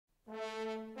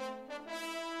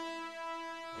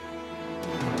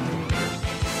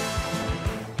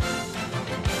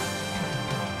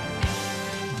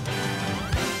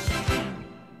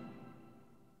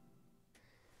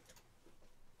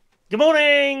Good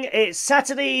morning, it's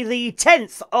Saturday the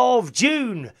 10th of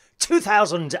June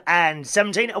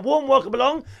 2017. A warm welcome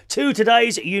along to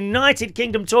today's United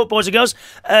Kingdom Talk, boys and girls.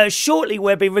 Shortly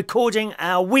we'll be recording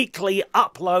our weekly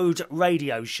upload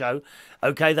radio show.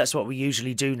 Okay, that's what we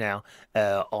usually do now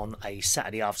on a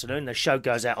Saturday afternoon. The show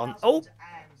goes out on... Oh,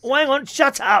 hang on,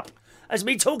 shut up. That's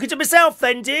me talking to myself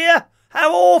then, dear.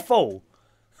 How awful.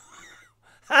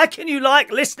 How can you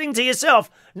like listening to yourself?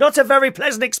 Not a very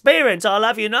pleasant experience, I'll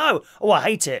have you know. Oh, I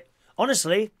hate it.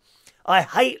 Honestly, I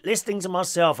hate listening to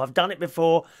myself. I've done it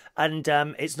before, and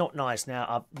it's not nice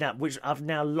now. I've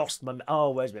now lost my... Oh,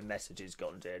 where's my messages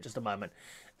gone, dear? Just a moment.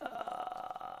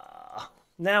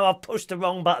 Now I've pushed the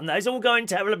wrong button. It's all going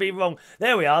terribly wrong.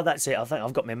 There we are. That's it. I think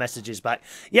I've got my messages back.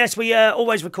 Yes, we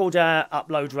always record our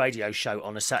upload radio show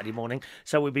on a Saturday morning.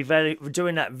 So we'll be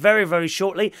doing that very, very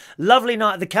shortly. Lovely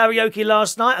night at the karaoke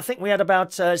last night. I think we had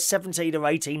about 17 or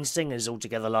 18 singers all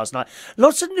together last night.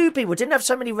 Lots of new people. Didn't have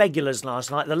so many regulars last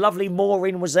night. The lovely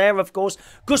Maureen was there, of course.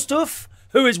 Gustav,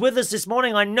 who is with us this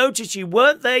morning. I noticed you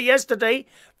weren't there yesterday.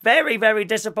 Very, very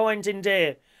disappointing,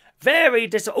 dear.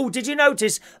 Oh, did you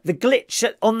notice the glitch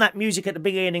on that music at the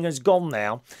beginning has gone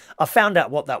now? I found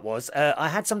out what that was. I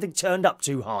had something turned up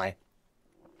too high.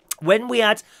 When we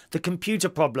had the computer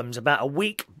problems about a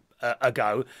week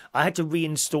ago, I had to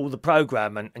reinstall the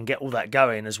program and get all that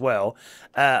going as well.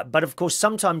 But of course,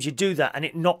 sometimes you do that and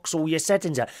it knocks all your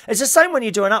settings out. It's the same when you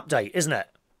do an update, isn't it?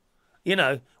 You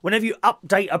know, whenever you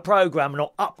update a program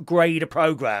or upgrade a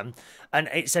program, and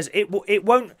it says it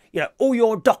won't, you know, all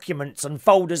your documents and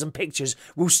folders and pictures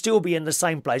will still be in the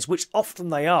same place, which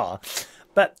often they are.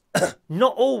 But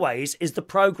not always is the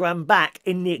program back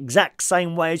in the exact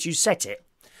same way as you set it.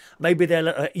 Maybe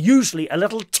they're usually a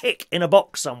little tick in a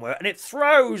box somewhere, and it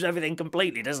throws everything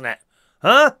completely, doesn't it?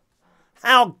 Huh?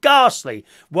 How ghastly.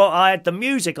 Well, I had the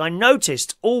music. I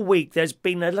noticed all week there's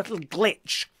been a little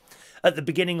glitch at the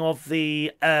beginning of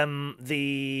the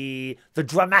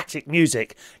dramatic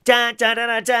music. Da da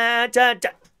da da da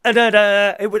da da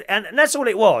da. It would, and that's all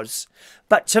it was.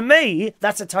 But to me,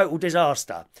 that's a total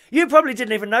disaster. You probably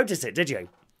didn't even notice it, did you?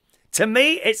 To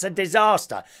me, it's a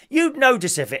disaster. You'd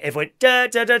notice if it went da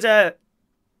da da da.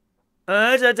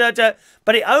 Da, da, da.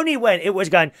 But it only went, it was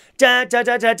going da da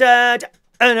da da da da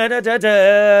da da da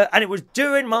da, and it was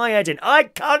doing my head in. I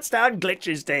can't stand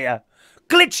glitches, dear.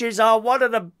 Glitches are one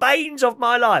of the banes of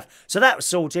my life. So that was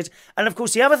sorted. And of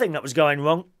course, the other thing that was going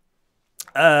wrong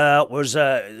was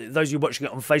those of you watching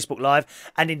it on Facebook Live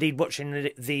and indeed watching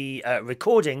the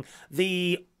recording,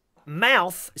 the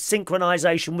mouth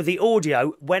synchronization with the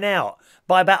audio went out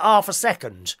by about half a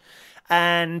second.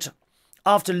 And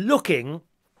after looking,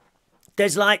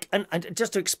 there's like, and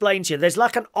just to explain to you, there's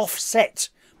like an offset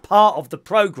part of the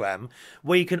program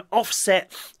where you can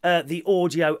offset the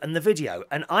audio and the video,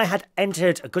 and I had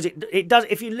entered, because it does,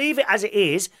 if you leave it as it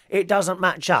is, it doesn't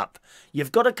match up.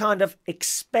 You've got to kind of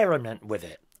experiment with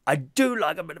it. I do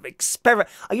like a bit of experiment.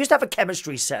 I used to have a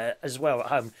chemistry set as well at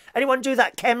home. Anyone do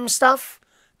that chem stuff?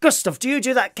 Gustav, do you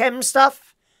do that chem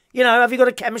stuff? You know, have you got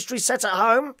a chemistry set at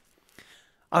home?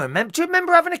 I remember. Do you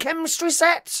remember having a chemistry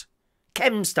set?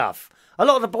 Chem stuff. A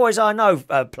lot of the boys I know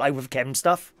play with chem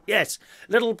stuff. Yes,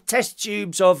 little test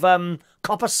tubes of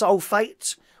copper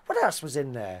sulfate. What else was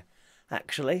in there,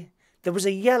 actually? There was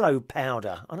a yellow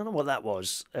powder. I don't know what that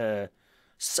was.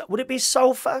 Would it be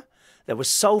sulphur? There was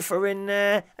sulphur in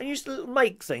there. And you used to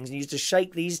make things. And you used to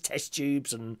shake these test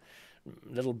tubes and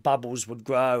little bubbles would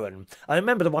grow. And I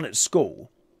remember the one at school.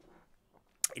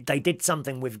 They did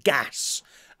something with gas.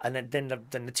 And then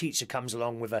the teacher comes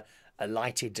along with a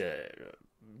lighted...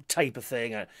 taper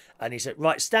thing, and he said,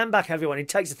 right, stand back everyone. He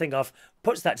takes the thing off,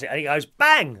 puts that to, and he goes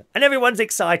bang, and everyone's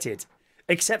excited,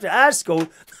 except at our school.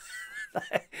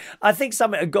 I think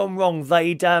something had gone wrong.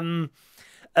 They'd the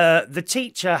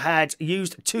teacher had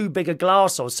used too big a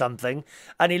glass or something,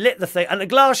 and he lit the thing and the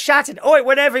glass shattered. Oh, it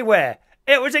went everywhere.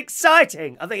 It was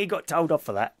exciting. I think he got told off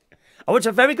for that. I went to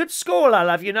a very good school, I'll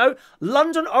have you know,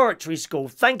 London Oratory School,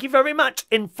 thank you very much,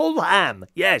 in Fulham.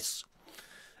 Yes.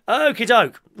 Okie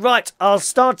doke. Right, I'll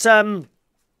start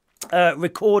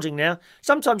recording now.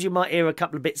 Sometimes you might hear a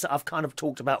couple of bits that I've kind of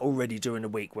talked about already during the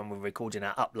week when we're recording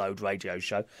our upload radio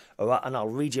show. All right, and I'll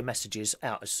read your messages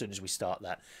out as soon as we start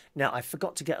that. Now, I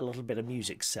forgot to get a little bit of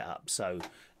music set up, so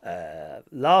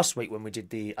last week when we did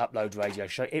the upload radio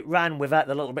show, it ran without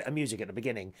the little bit of music at the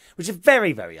beginning, which is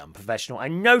very, very unprofessional. I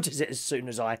noticed it as soon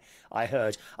as I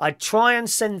heard. I try and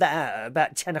send that out at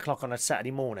about 10 o'clock on a Saturday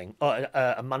morning, or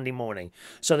a Monday morning.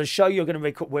 So the show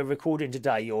we're recording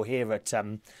today, you'll hear at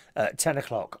 10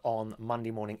 o'clock on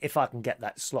Monday morning, if I can get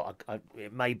that slot.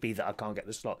 It may be that I can't get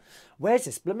the slot. Where's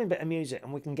this blooming bit of music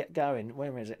and we can get going?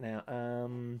 Where is it now?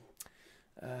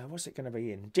 what's it going to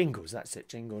be in? Jingles, that's it,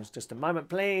 Jingles. Just a moment,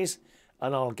 please,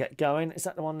 and I'll get going. Is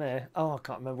that the one there? Oh, I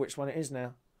can't remember which one it is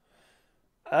now.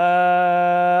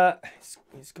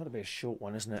 It's got to be a short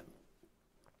one, isn't it?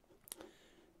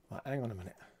 Right, hang on a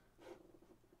minute.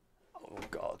 Oh,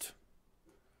 God.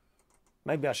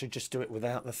 Maybe I should just do it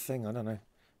without the thing. I don't know.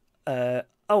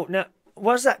 Oh, now,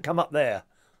 why does that come up there?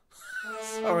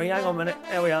 Sorry, hang on a minute.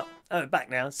 There we are. Oh, back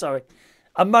now. Sorry.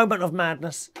 A moment of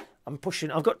madness. I'm pushing.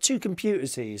 I've got two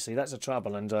computers here, you see. That's the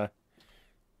trouble. And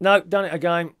no, done it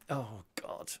again. Oh,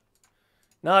 God.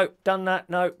 No, done that.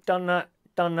 No, done that.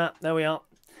 Done that. There we are.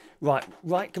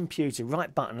 Right computer.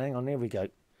 Right button. Hang on. Here we go.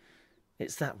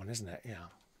 It's that one, isn't it? Yeah.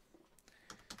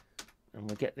 And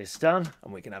we'll get this done,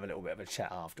 and we can have a little bit of a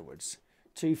chat afterwards.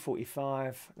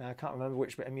 2:45. Now, I can't remember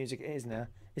which bit of music it is now.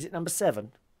 Is it number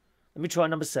 7? Let me try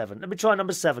number 7. Let me try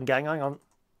number 7, gang. Hang on.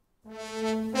 That's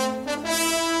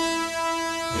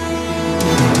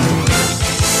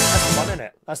the one, isn't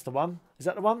it? That's the one. Is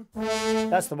that the one?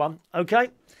 That's the one. Okay.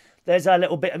 There's our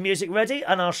little bit of music ready,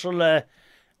 and I shall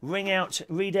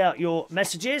read out your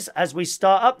messages as we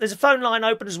start up. There's a phone line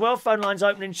open as well. Phone line's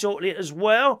opening shortly as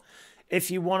well. If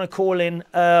you want to call in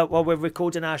while we're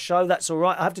recording our show, that's all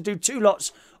right. I have to do 2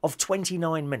 lots of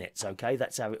 29 minutes, okay?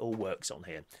 That's how it all works on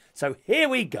here. So here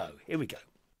we go. Here we go.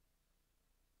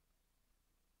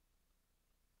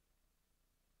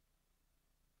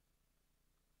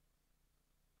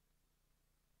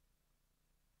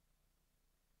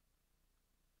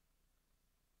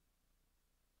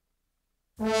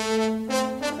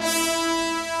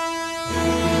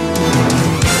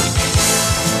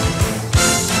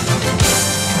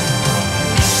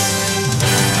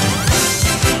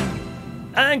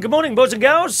 And good morning, boys and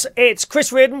girls. It's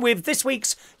Chris Reardon with this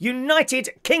week's United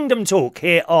Kingdom Talk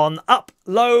here on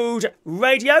Upload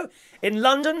Radio in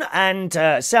London and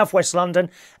South West London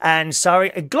and Surrey,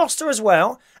 Gloucester as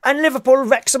well, and Liverpool,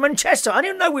 Wrexham and Chester. I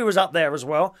didn't know we was up there as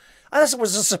well. That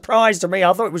was a surprise to me.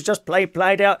 I thought it was just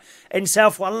played out in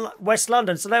South West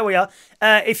London. So there we are.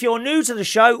 If you're new to the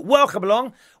show, welcome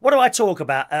along. What do I talk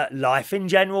about? Life in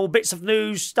general, bits of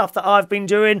news, stuff that I've been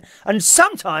doing. And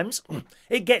sometimes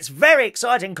it gets very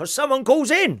exciting because someone calls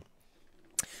in.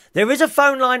 There is a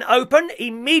phone line open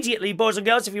immediately, boys and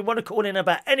girls, if you want to call in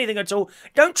about anything at all.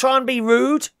 Don't try and be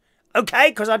rude,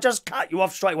 okay? Because I just cut you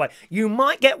off straight away. You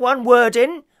might get one word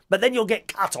in, but then you'll get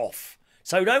cut off.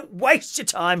 So don't waste your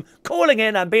time calling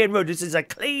in and being rude. This is a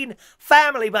clean,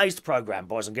 family-based programme,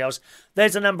 boys and girls.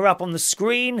 There's a number up on the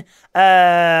screen.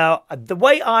 The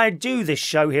way I do this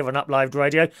show here on Upload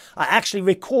Radio, I actually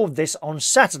record this on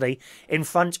Saturday in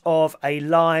front of a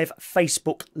live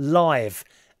Facebook Live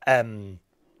audience,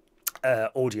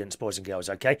 boys and girls,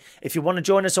 okay? If you want to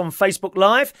join us on Facebook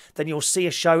Live, then you'll see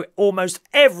a show almost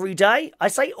every day. I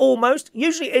say almost.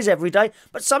 Usually it is every day,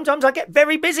 but sometimes I get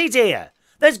very busy, dear.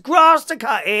 There's grass to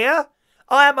cut here.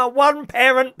 I am a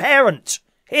one-parent parent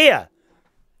here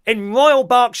in Royal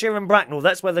Berkshire and Bracknell.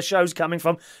 That's where the show's coming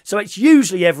from. So it's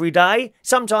usually every day.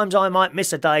 Sometimes I might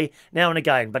miss a day now and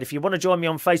again. But if you want to join me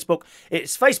on Facebook,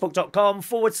 it's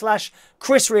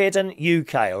facebook.com/Chris Reardon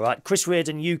UK. All right, Chris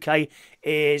Reardon UK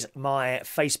is my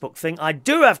Facebook thing. I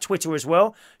do have Twitter as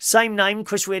well. Same name,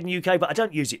 Chris Reardon UK, but I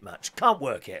don't use it much. Can't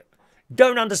work it.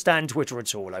 Don't understand Twitter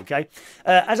at all, okay?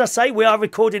 As I say, we are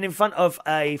recording in front of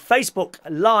a Facebook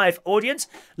Live audience.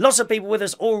 Lots of people with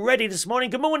us already this morning.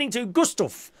 Good morning to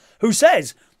Gustav, who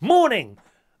says, Morning.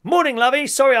 Morning, lovey.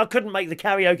 Sorry I couldn't make the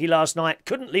karaoke last night.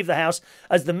 Couldn't leave the house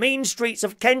as the mean streets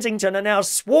of Kensington are now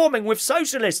swarming with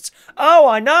socialists. Oh,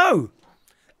 I know.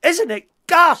 Isn't it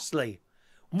ghastly?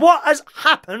 What has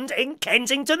happened in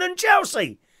Kensington and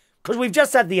Chelsea? Because we've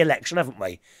just had the election, haven't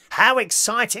we? How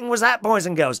exciting was that, boys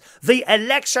and girls? The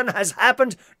election has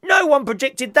happened. No one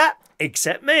predicted that,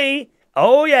 except me.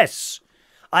 Oh, yes.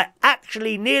 I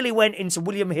actually nearly went into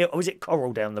William Hill. Or was it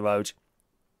Coral down the road?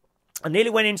 I nearly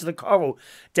went into the Coral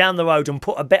down the road and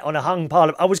put a bet on a hung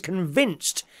parliament. I was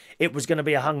convinced it was going to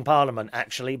be a hung parliament,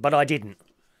 actually, but I didn't.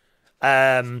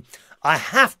 I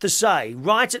have to say,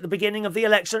 right at the beginning of the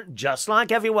election, just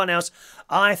like everyone else,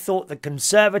 I thought the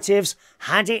Conservatives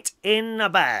had it in the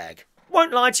bag.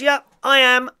 Won't lie to you, I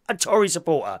am a Tory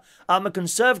supporter. I'm a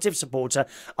Conservative supporter.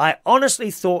 I honestly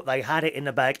thought they had it in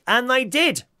the bag, and they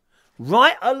did.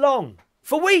 Right along,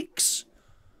 for weeks.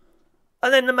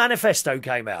 And then the manifesto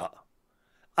came out.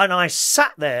 And I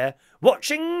sat there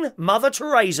watching Mother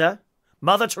Theresa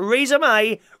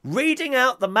May, reading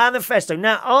out the manifesto.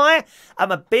 Now, I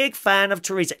am a big fan of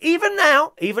Theresa. Even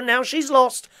now she's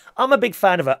lost, I'm a big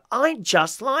fan of her. I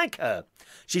just like her.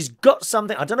 She's got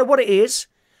something, I don't know what it is.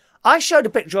 I showed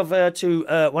a picture of her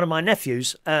to one of my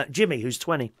nephews, Jimmy, who's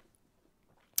 20.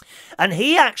 And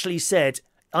he actually said,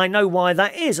 I know why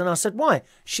that is. And I said, why?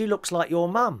 She looks like your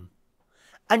mum.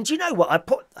 And do you know what? I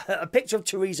put a picture of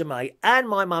Theresa May and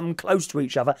my mum close to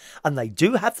each other, and they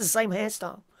do have the same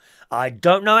hairstyle. I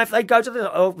don't know if they go to the...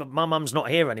 Oh, my mum's not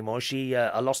here anymore.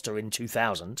 I lost her in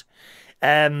 2000.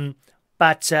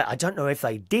 But I don't know if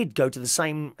they did go to the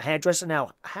same hairdresser.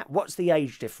 Now, what's the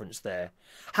age difference there?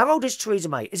 How old is Theresa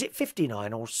May? Is it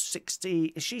 59 or 60?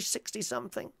 Is she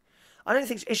 60-something? I don't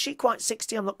think... Is she quite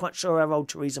 60? I'm not quite sure how old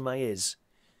Theresa May is.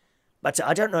 But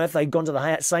I don't know if they've gone to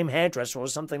the same hairdresser or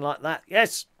something like that.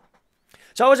 Yes.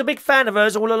 So I was a big fan of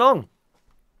hers all along.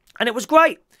 And it was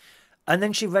great. And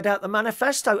then she read out the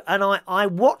manifesto. And I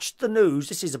watched the news.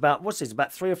 This is about, what's this,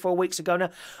 about 3 or 4 weeks ago now.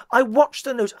 I watched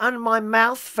the news and my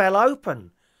mouth fell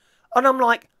open. And I'm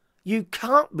like, you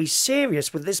can't be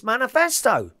serious with this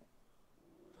manifesto.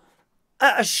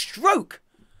 At a stroke,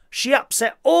 she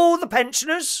upset all the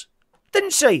pensioners,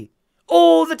 didn't she?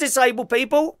 All the disabled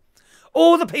people.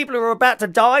 All the people who are about to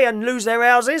die and lose their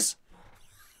houses.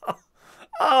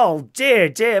 Oh, dear,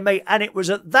 dear me. And it was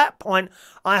at that point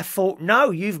I thought, no,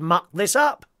 you've mucked this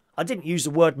up. I didn't use the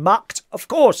word mucked. Of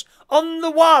course, on the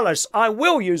wireless, I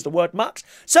will use the word mucked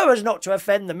so as not to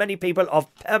offend the many people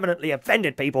of permanently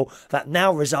offended people that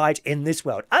now reside in this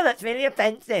world. Oh, that's really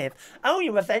offensive. Oh,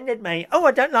 you offended me. Oh,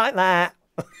 I don't like that.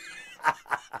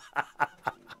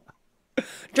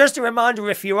 Just a reminder,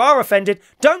 if you are offended,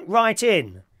 don't write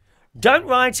in. Don't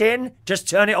write in, just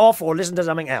turn it off or listen to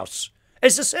something else.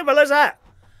 It's as simple as that.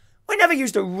 We never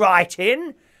used to write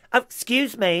in. Oh,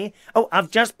 excuse me. Oh,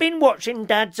 I've just been watching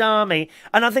Dad's Army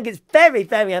and I think it's very,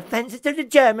 very offensive to the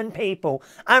German people.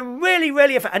 I'm really,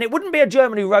 really offended. And it wouldn't be a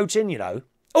German who wrote in, you know.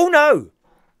 Oh, no.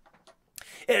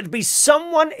 It'd be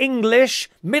someone English,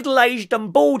 middle-aged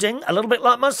and balding, a little bit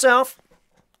like myself,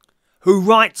 who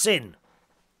writes in.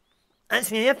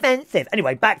 That's really offensive.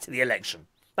 Anyway, back to the election.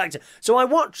 So I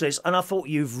watched this and I thought,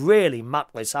 you've really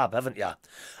mucked this up, haven't you?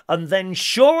 And then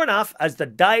sure enough, as the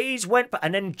days went by,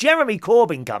 and then Jeremy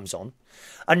Corbyn comes on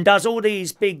and does all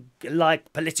these big,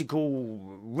 like, political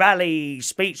rally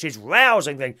speeches,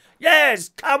 rousing things. Yes,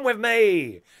 come with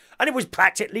me. And it was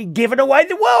practically giving away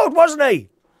the world, wasn't he?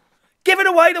 Giving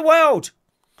away the world.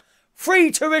 Free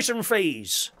tuition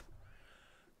fees.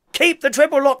 Keep the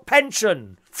triple lock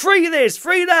pension. Free this,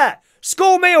 free that.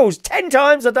 School meals 10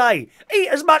 times a day. Eat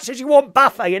as much as you want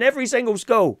buffet in every single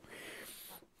school.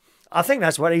 I think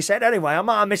that's what he said anyway. I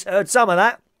might have misheard some of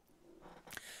that.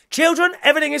 Children,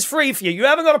 everything is free for you. You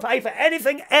haven't got to pay for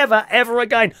anything ever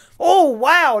again. Oh,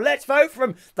 wow, let's vote for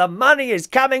him. The money is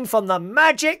coming from the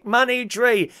magic money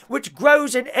tree, which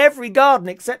grows in every garden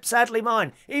except, sadly,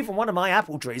 mine. Even one of my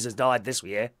apple trees has died this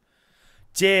year.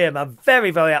 Dear, I'm very,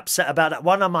 very upset about that.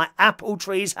 One of my apple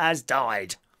trees has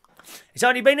died. It's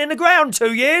only been in the ground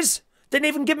 2 years. Didn't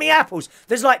even give me apples.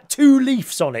 There's like 2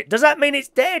 leaves on it. Does that mean it's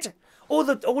dead? All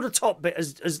the top bit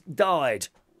has died.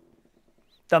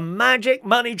 The magic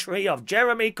money tree of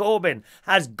Jeremy Corbyn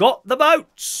has got the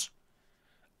votes.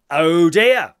 Oh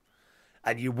dear.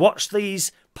 And you watch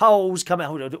these polls come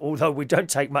out, although we don't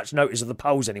take much notice of the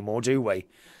polls anymore, do we?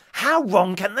 How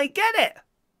wrong can they get it?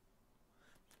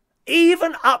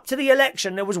 Even up to the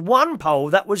election, there was one poll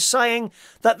that was saying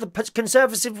that the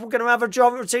Conservatives were going to have a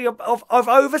majority of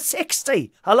over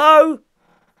 60. Hello?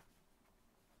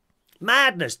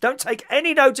 Madness. Don't take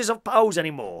any notice of polls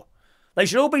anymore. They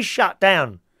should all be shut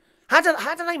down. How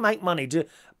do they make money?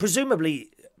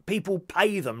 Presumably, people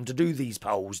pay them to do these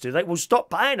polls, do they? Well, stop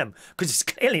paying them, because it's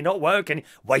clearly not working.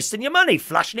 Wasting your money,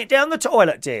 flushing it down the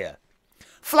toilet, dear.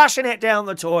 Flushing it down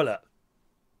the toilet.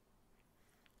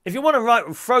 If you want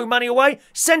to throw money away,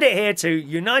 send it here to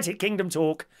United Kingdom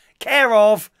Talk, care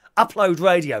of Upload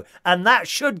Radio. And that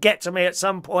should get to me at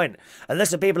some point.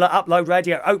 Unless the people at Upload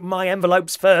Radio open my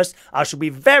envelopes first, I shall be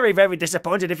very, very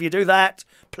disappointed if you do that.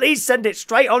 Please send it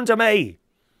straight on to me.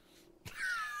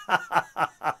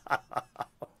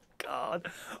 God,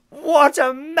 what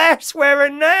a mess we're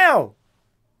in now.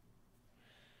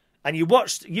 And you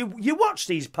watched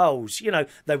these polls, you know,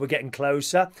 they were getting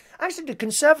closer. Actually, the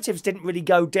Conservatives didn't really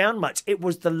go down much. It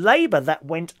was the Labour that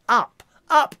went up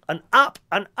and up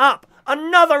and up.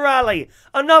 Another rally,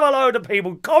 another load of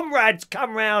people. Comrades,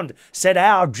 come round, said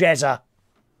our Jezza.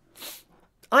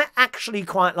 I actually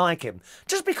quite like him.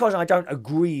 Just because I don't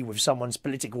agree with someone's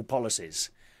political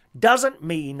policies doesn't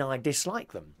mean I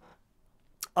dislike them.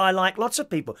 I like lots of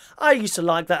people. I used to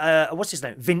like that, what's his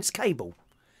name? Vince Cable.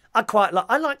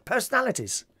 I like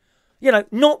personalities. You know,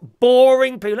 not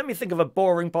boring people. Let me think of a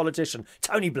boring politician.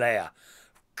 Tony Blair.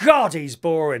 God, he's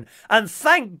boring. And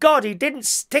thank God he didn't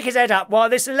stick his head up while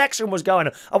this election was going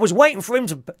on. I was waiting for him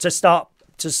to start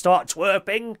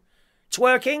twerping.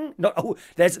 Twerking? Not. Oh,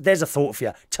 there's a thought for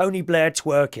you. Tony Blair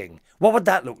twerking. What would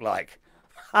that look like?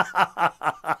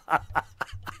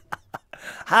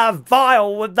 How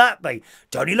vile would that be?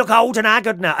 Don't he look old and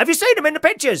haggard now? Have you seen him in the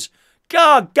pictures?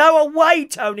 God, go away,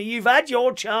 Tony. You've had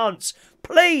your chance.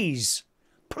 Please.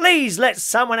 Please let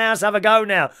someone else have a go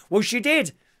now. Well, she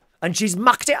did. And she's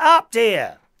mucked it up,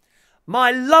 dear.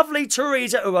 My lovely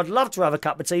Theresa, who I'd love to have a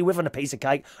cup of tea with and a piece of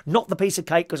cake. Not the piece of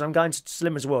cake, because I'm going to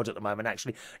Slimmer's World at the moment,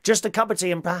 actually. Just a cup of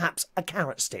tea and perhaps a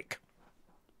carrot stick.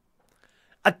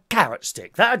 A carrot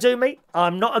stick. That'll do me.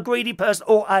 I'm not a greedy person.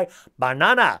 Or a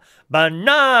banana.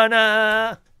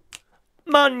 Banana.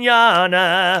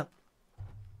 Manana.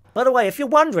 By the way, if you're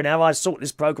wondering how I sort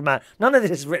this programme out, none of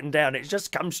this is written down. It's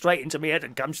just come straight into my head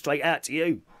and come straight out to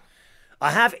you.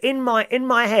 I have in my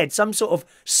head some sort of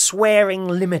swearing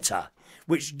limiter,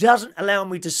 which doesn't allow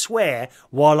me to swear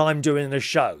while I'm doing the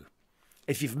show.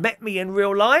 If you've met me in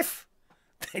real life,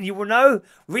 then you will know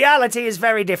reality is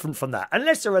very different from that,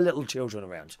 unless there are little children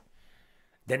around.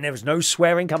 Then there is no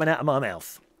swearing coming out of my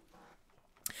mouth.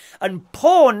 And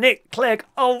poor Nick Clegg,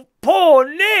 oh, poor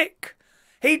Nick!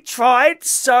 He tried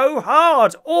so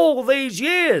hard all these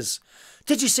years.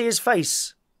 Did you see his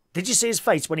face? Did you see his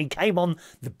face when he came on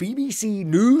the BBC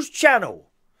News Channel?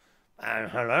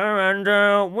 Hello,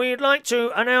 and we'd like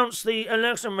to announce the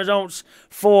election results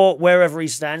for wherever he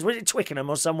stands. Was it Twickenham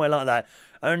or somewhere like that?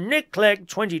 Nick Clegg,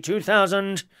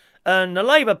 22,000, and the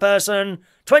Labour person,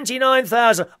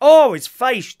 29,000. Oh, his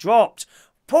face dropped.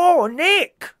 Poor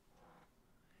Nick.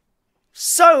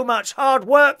 So much hard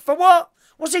work for what?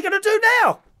 What's he going to do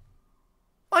now?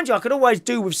 Mind you, I could always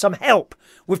do with some help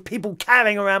with people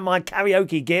carrying around my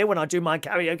karaoke gear when I do my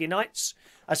karaoke nights.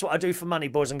 That's what I do for money,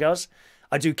 boys and girls.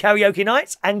 I do karaoke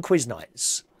nights and quiz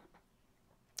nights.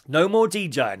 No more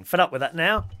DJing. Fed up with that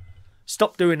now.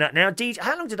 Stop doing that now.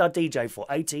 How long did I DJ for?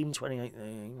 18, 28,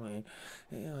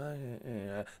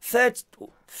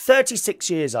 36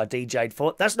 years I DJ'd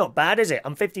for. That's not bad, is it?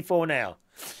 I'm 54 now.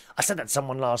 I said that to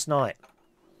someone last night.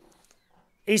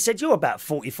 He said, you're about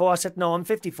 44. I said, no, I'm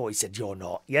 54. He said, you're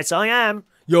not. Yes, I am.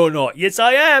 You're not. Yes,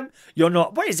 I am. You're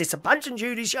not. What is this, a Punch and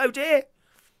Judy show, dear?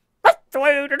 That's the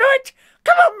way to do it.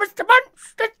 Come on, Mr. Punch.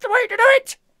 That's the way to do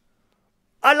it.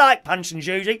 I like Punch and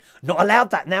Judy. Not allowed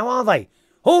that now, are they?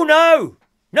 Oh, no.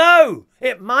 No.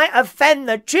 It might offend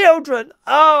the children.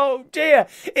 Oh, dear.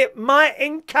 It might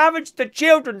encourage the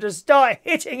children to start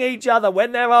hitting each other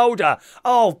when they're older.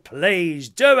 Oh, please,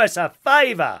 do us a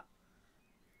favour.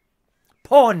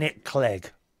 Poor Nick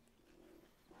Clegg.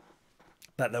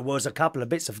 But there was a couple of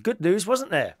bits of good news,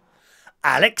 wasn't there?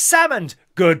 Alex Salmond.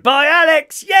 Goodbye,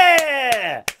 Alex.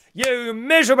 Yeah! You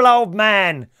miserable old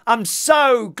man. I'm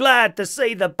so glad to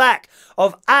see the back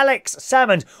of Alex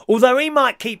Salmond. Although he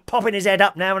might keep popping his head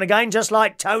up now and again, just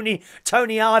like Tony,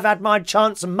 I've had my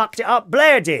chance and mucked it up,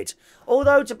 Blair did.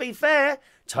 Although, to be fair,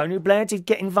 Tony Blair did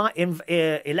get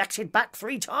elected back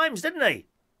 3 times, didn't he?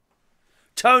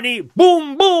 Tony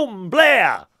Boom Boom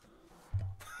Blair.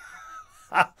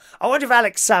 I wonder if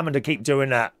Alex Salmond will keep doing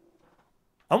that.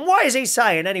 And what is he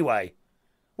saying anyway?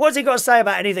 What's he got to say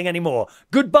about anything anymore?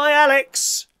 Goodbye,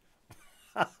 Alex.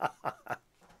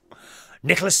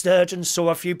 Nicola Sturgeon saw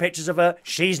a few pictures of her.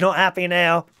 She's not happy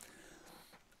now.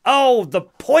 Oh, the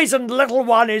poisoned little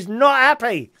one is not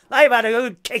happy. They've had a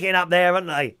good kicking up there, haven't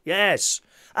they? Yes.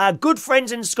 Our good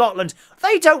friends in Scotland,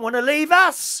 they don't want to leave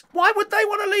us. Why would they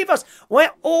want to leave us?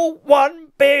 We're all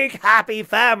one big happy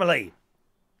family.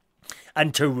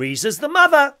 And Theresa's the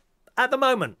mother at the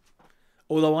moment.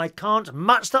 Although I can't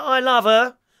much that I love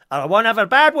her, and I won't have a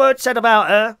bad word said about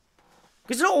her.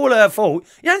 Because it's not all her fault.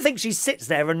 You don't think she sits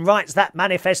there and writes that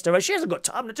manifesto? She hasn't got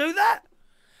time to do that.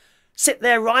 Sit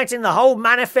there writing the whole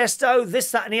manifesto,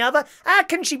 this, that and the other. How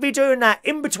can she be doing that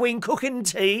in between cooking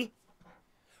tea,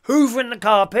 hoovering the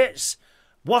carpets,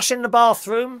 washing the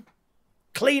bathroom,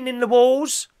 cleaning the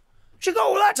walls? She got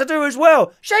all that to do as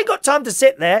well. She ain't got time to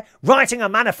sit there writing a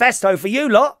manifesto for you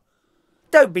lot.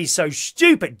 Don't be so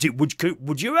stupid.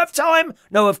 Would you have time?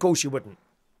 No, of course you wouldn't.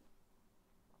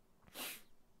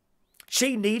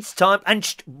 She needs time. And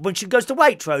when she goes to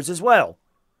Waitrose as well.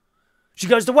 She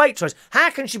goes to Waitrose. How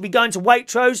can she be going to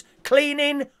Waitrose,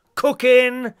 cleaning,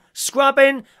 cooking,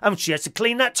 scrubbing? And she has to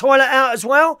clean that toilet out as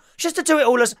well. She has to do it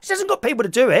all. She hasn't got people to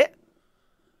do it.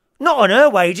 Not on her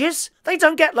wages. They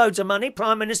don't get loads of money,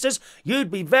 Prime Ministers. You'd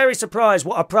be very surprised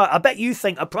what I bet you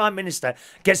think a Prime Minister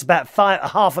gets about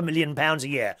 £500,000 a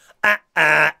year.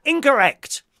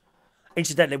 Incorrect.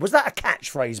 Incidentally, was that a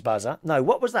catchphrase buzzer? No,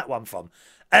 what was that one from?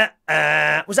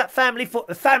 Was that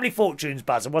Family Fortunes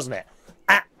buzzer, wasn't it?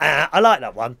 I like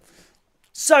that one.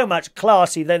 So much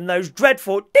classy than those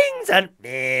dreadful dings and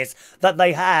beers that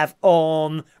they have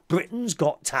on Britain's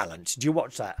Got Talent. Do you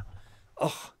watch that?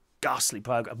 Oh, ghastly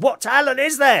programme. What talent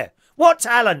is there? What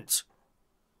talent?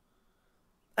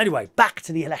 Anyway, back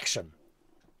to the election.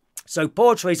 So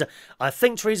poor Theresa. I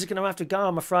think Theresa's going to have to go,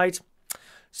 I'm afraid.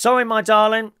 Sorry, my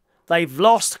darling. They've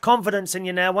lost confidence in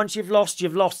you now. Once you've lost,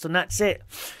 and that's it.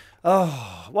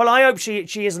 Oh, well, I hope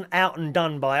she isn't out and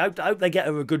done by. I hope they get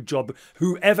her a good job,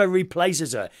 whoever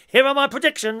replaces her. Here are my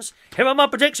predictions. Here are my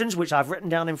predictions, which I've written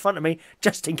down in front of me,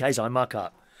 just in case I muck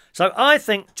up. So I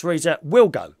think Theresa will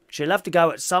go. She'll have to go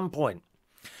at some point.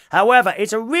 However,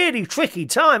 it's a really tricky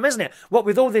time, isn't it? What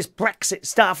with all this Brexit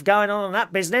stuff going on in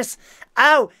that business.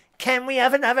 Oh, can we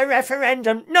have another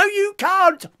referendum? No, you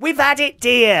can't. We've had it,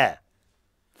 dear.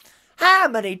 How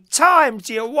many times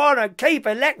do you want to keep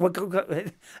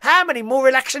How many more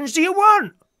elections do you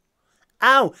want?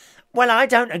 Oh, well, I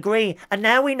don't agree. And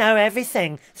now we know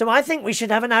everything. So I think we should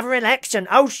have another election.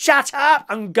 Oh, shut up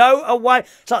and go away.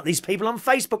 It's like these people on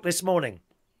Facebook this morning.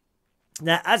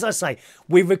 Now, as I say,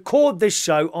 we record this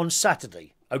show on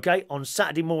Saturday, okay? On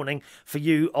Saturday morning for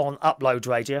you on Upload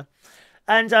Radio.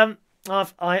 And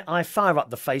I fire up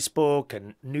the Facebook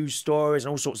and news stories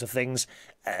and all sorts of things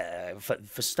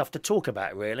for stuff to talk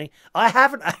about, really. I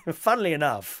haven't, funnily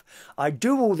enough, I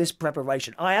do all this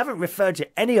preparation. I haven't referred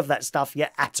to any of that stuff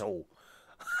yet at all.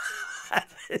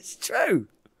 It's true.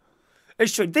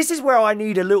 It's true. This is where I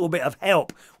need a little bit of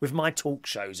help with my talk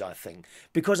shows, I think.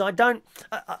 Because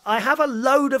I have a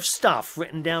load of stuff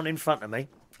written down in front of me.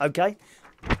 Okay?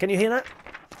 Can you hear that?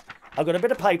 I've got a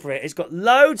bit of paper here. It's got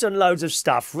loads and loads of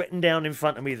stuff written down in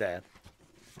front of me there.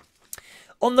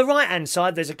 On the right-hand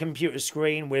side, there's a computer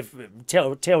screen with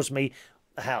tells me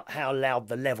how loud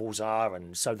the levels are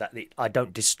and so that I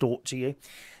don't distort to you.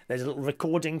 There's a little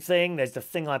recording thing. There's the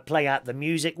thing I play out the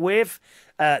music with.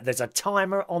 There's a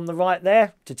timer on the right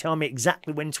there to tell me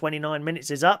exactly when 29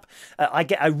 minutes is up. I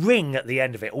get a ring at the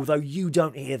end of it, although you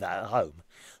don't hear that at home.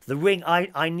 The ring,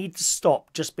 I need to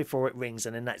stop just before it rings,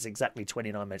 and then that's exactly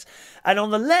 29 minutes. And on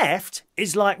the left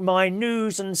is like my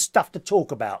news and stuff to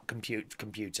talk about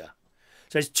computer.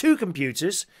 So there's two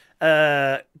computers,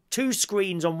 two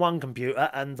screens on one computer,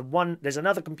 and there's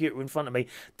another computer in front of me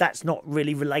that's not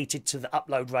really related to the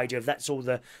Upload Radio. That's all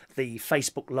the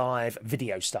Facebook Live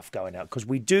video stuff going out, because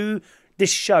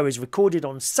this show is recorded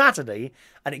on Saturday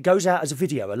and it goes out as a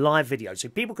video, a live video, so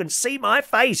people can see my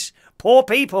face. Poor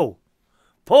people.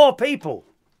 Poor people.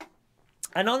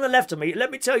 And on the left of me, let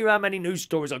me tell you how many news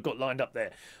stories I've got lined up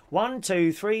there. 1,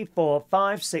 2, 3, 4,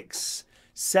 5, 6,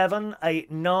 7,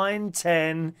 8, 9,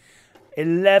 10,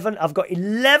 11. I've got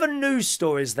 11 news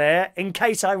stories there in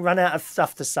case I run out of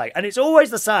stuff to say. And it's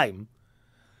always the same.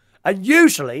 And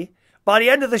usually, by the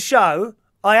end of the show,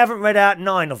 I haven't read out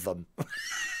 9 of them.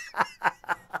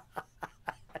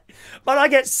 But I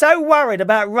get so worried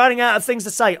about running out of things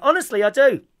to say. Honestly, I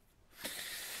do.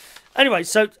 Anyway,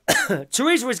 so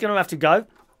Theresa is going to have to go.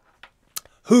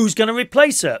 Who's going to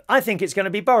replace her? I think it's going to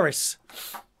be Boris.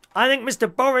 I think Mr.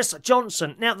 Boris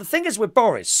Johnson. Now, the thing is with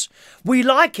Boris, we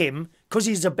like him because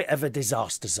he's a bit of a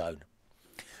disaster zone.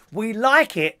 We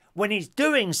like it when he's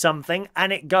doing something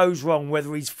and it goes wrong,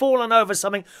 whether he's fallen over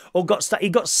something or got stuck. He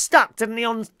got stuck, didn't he,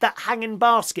 on that hanging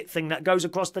basket thing that goes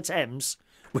across the Thames,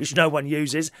 which no one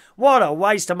uses. What a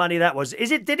waste of money that was.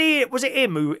 Was it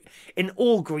him who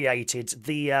inaugurated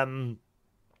the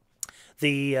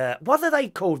what are they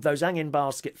called, those hanging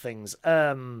basket things?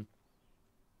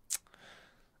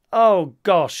 Oh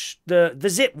gosh, the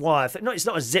zip wire thing. No, it's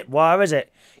not a zip wire, is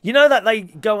it? You know that they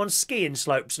go on skiing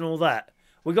slopes and all that.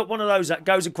 We got one of those that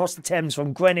goes across the Thames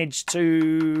from Greenwich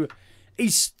to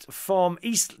East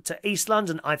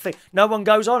London, I think. No one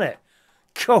goes on it.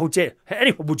 Oh dear.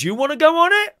 Anyway, would you want to go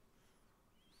on it?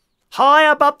 High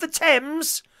above the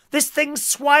Thames, this thing's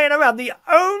swaying around. The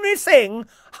only thing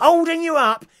holding you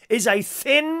up is a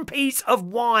thin piece of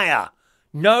wire.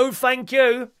 No, thank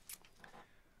you.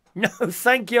 No,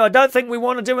 thank you. I don't think we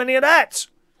want to do any of that.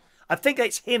 I think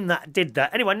it's him that did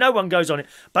that. Anyway, no one goes on it.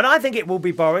 But I think it will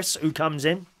be Boris who comes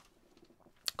in.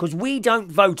 Because we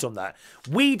don't vote on that.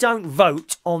 We don't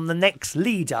vote on the next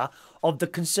leader of the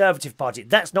Conservative Party.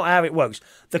 That's not how it works.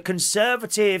 The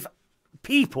Conservative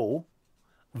people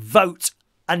vote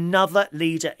another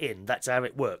leader in. That's how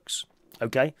it works.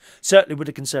 Okay? Certainly with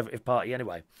the Conservative Party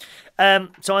anyway.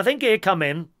 So I think he'll come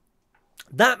in.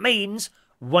 That means,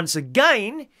 once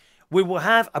again, we will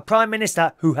have a Prime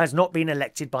Minister who has not been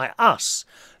elected by us.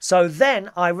 So then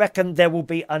I reckon there will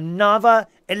be another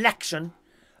election,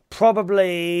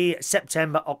 probably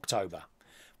September, October,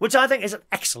 which I think is an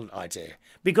excellent idea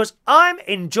because I'm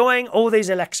enjoying all these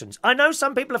elections. I know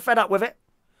some people are fed up with it.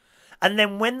 And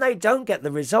then when they don't get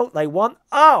the result they want,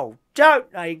 oh,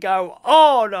 don't they go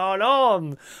on and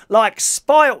on like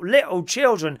spoilt little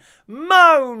children.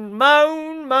 Moan,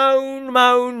 moan, moan,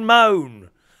 moan, moan.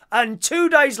 And 2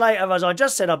 days later, as I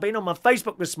just said, I've been on my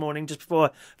Facebook this morning just before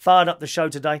I fired up the show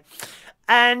today.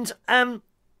 And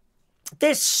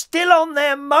they're still on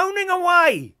there moaning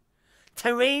away.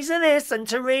 Theresa this and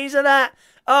Theresa that.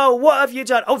 Oh, what have you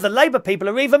done? Oh, the Labour people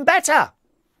are even better.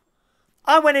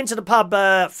 I went into the pub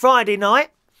Friday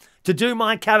night to do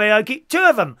my karaoke. 2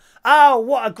 of them. Oh,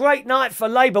 what a great night for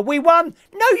Labour. We won.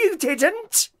 No, you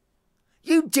didn't.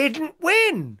 You didn't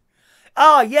win.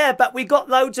 Oh, yeah, but we got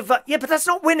loads of... Yeah, but that's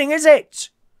not winning, is it?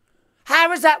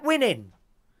 How is that winning?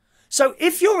 So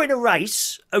if you're in a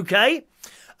race, okay,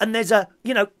 and there's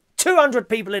 200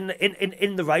 people in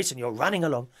the race and you're running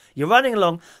along,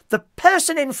 the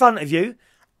person in front of you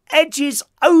edges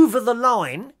over the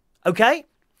line, okay,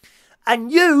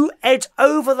 and you edge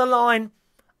over the line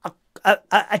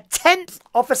a tenth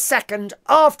of a second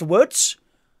afterwards,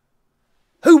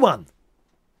 who won?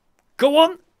 Go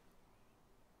on.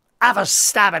 Have a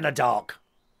stab in the dark.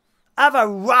 Have a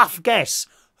rough guess.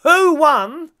 Who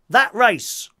won that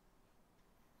race?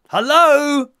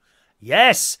 Hello?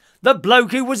 Yes, the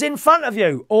bloke who was in front of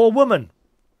you, or woman.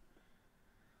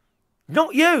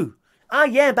 Not you. Oh,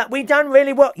 yeah, but we done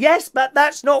really well. Yes, but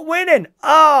that's not winning.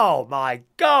 Oh, my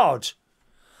God.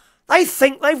 They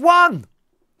think they've won.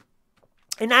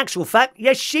 In actual fact,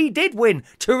 yes, she did win.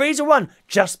 Theresa won,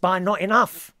 just by not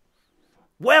enough.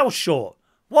 Well short.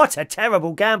 What a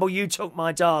terrible gamble you took,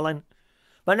 my darling.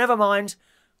 But never mind.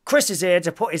 Chris is here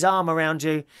to put his arm around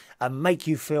you and make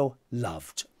you feel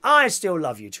loved. I still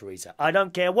love you, Theresa. I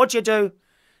don't care what you do.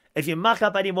 If you muck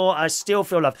up anymore, I still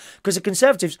feel loved. Because the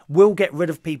Conservatives will get rid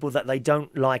of people that they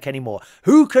don't like anymore.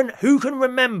 Who can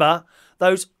remember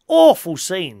those awful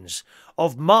scenes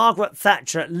of Margaret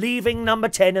Thatcher leaving Number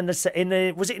 10 was it in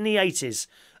the 80s?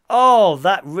 Oh,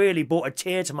 that really brought a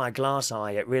tear to my glass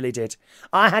eye. It really did.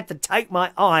 I had to take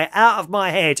my eye out of my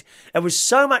head. There was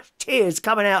so much tears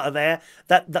coming out of there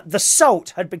that the salt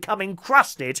had become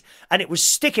encrusted and it was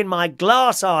sticking my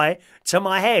glass eye to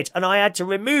my head. And I had to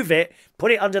remove it,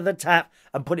 put it under the tap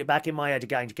and put it back in my head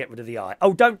again to get rid of the eye.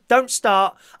 Oh, don't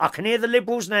start. I can hear the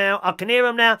Liberals now. I can hear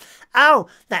them now. Oh,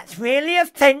 that's really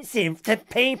offensive to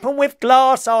people with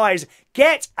glass eyes.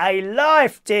 Get a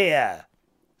life, dear.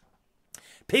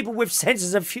 People with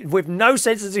no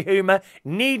senses of humour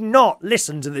need not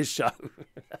listen to this show.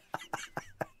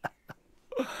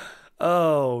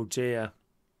 Oh, dear.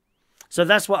 So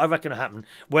that's what I reckon will happen.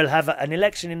 We'll have an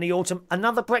election in the autumn.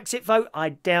 Another Brexit vote? I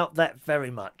doubt that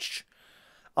very much.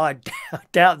 I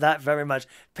doubt that very much.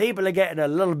 People are getting a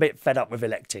little bit fed up with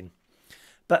electing.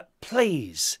 But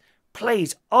please,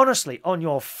 please, honestly, on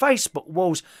your Facebook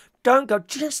walls, don't go.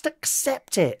 Just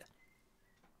accept it.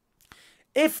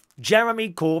 If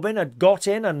Jeremy Corbyn had got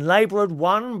in and Labour had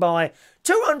won by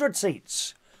 200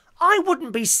 seats, I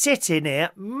wouldn't be sitting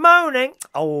here moaning,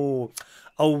 oh,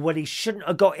 well, he shouldn't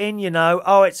have got in, you know.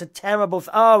 Oh, it's a terrible...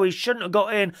 Oh, he shouldn't have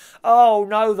got in. Oh,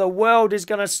 no, the world is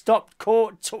going to stop...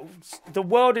 The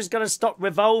world is going to stop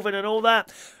revolving and all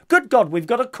that. Good God, we've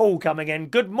got a call coming in.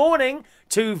 Good morning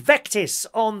to Vectis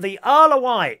on the Isle of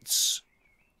Wight.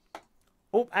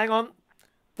 Oh, hang on.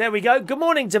 There we go. Good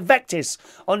morning to Vectis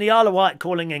on the Isle of Wight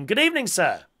calling in. Good evening,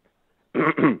 sir.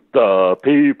 The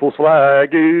people's flag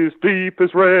is deep as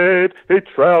red. It's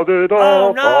shrouded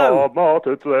off our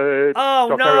martyred sled.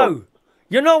 Oh, no.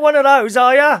 You're not one of those,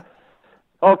 are you?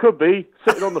 I could be.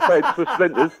 Sitting on the fence with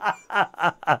splinters.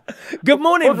 Good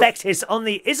morning, Vectis on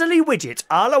the Isley Widget,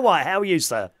 Isle of Wight. How are you,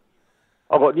 sir?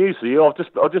 I've got news for you. I've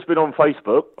just been on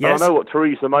Facebook. Yes. And I know what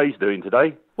Theresa May's doing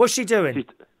today. What's she doing?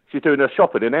 She's doing her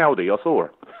shopping in Aldi. I saw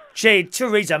her.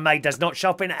 Theresa May does not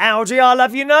shop in Aldi, I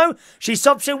love you know. She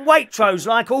shops in Waitrose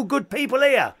like all good people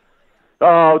here.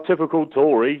 Oh, typical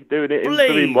Tory, doing it in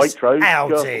Waitrose.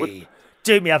 Aldi,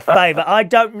 do me a favour. I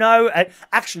don't know.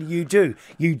 Actually, you do.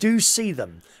 You do see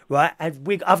them, right?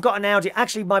 I've got an Aldi.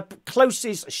 Actually, my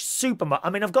closest supermarket. I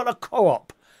mean, I've got a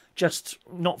Co-op. Just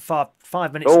not far,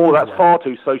 5 minutes. Oh, that's far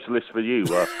too socialist for you.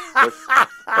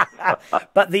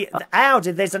 But the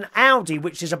Aldi, there's an Aldi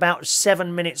which is about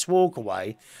 7 minutes walk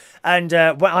away, and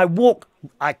when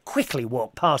I quickly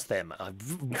walk past them.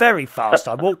 Very fast.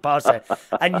 I walk past them,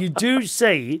 and you do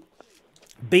see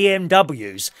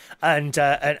BMWs and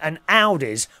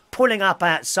Audis pulling up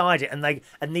outside it,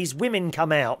 and these women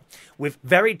come out with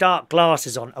very dark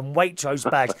glasses on and Waitrose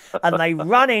bags, and they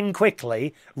run in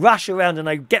quickly, rush around, and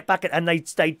they get back and they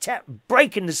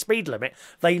break in the speed limit.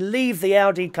 They leave the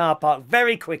Audi car park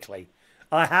very quickly,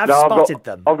 I have spotted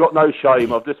them. I've got no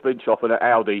shame. I've just been shopping at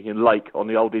Aldi in Lake on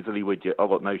the old Italy widget. I've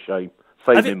got no shame.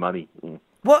 Saving money.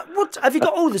 What have you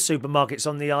got? All the supermarkets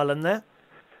on the island there?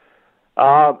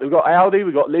 We've got Aldi,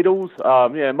 we've got Lidl's,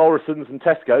 Morrison's and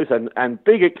Tesco's, and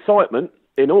big excitement.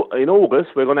 In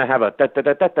August, we're going to have an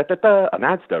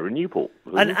Asda in Newport.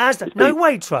 An Asda? No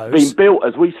way, Tros. Being built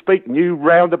as we speak. New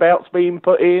roundabouts being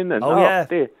put in. And, yeah.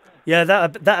 Dear. Yeah,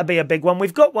 that'd be a big one.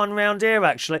 We've got one round here,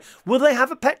 actually. Will they have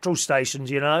a petrol station,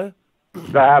 do you know?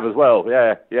 They have as well,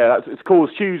 yeah. It's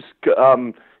caused huge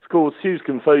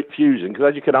confusion, because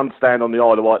as you can understand on the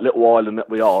Isle of Wight, little island that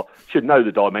we are, should know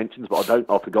the dimensions, but I don't,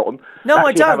 I've forgotten. No,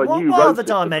 I don't. What are the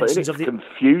dimensions of the...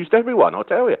 confused everyone, I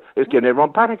tell you. It's giving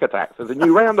everyone panic attacks. There's a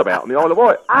new roundabout on the Isle of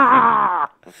Wight.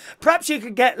 Perhaps you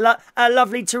could get a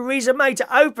lovely Theresa May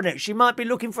to open it. She might be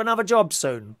looking for another job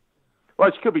soon. Well,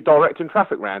 she could be directing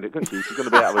traffic round it, couldn't she? She's going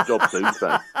to be out of a job soon,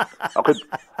 so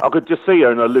I could just see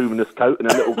her in a luminous coat and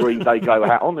a little green Dago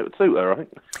hat on. It would suit her, I think.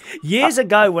 Years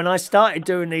ago, when I started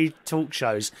doing these talk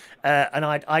shows, and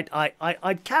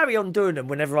I'd carry on doing them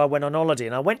whenever I went on holiday,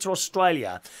 and I went to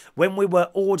Australia when we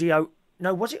were audio.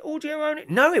 No, was it audio only?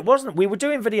 No, it wasn't. We were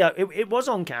doing video. It was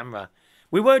on camera.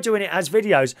 We weren't doing it as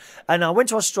videos. And I went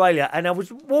to Australia, and I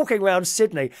was walking around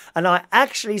Sydney, and I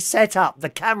actually set up the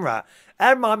camera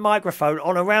and my microphone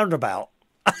on a roundabout.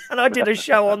 And I did a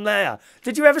show on there.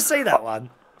 Did you ever see that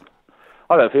one?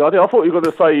 I don't think I did. I thought you were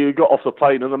going to say you got off the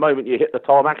plane and the moment you hit the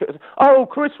tarmac, it was, oh,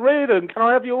 Chris Reardon, can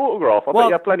I have your autograph? I bet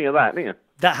you have plenty of that, didn't you?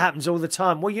 That happens all the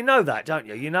time. Well, you know that, don't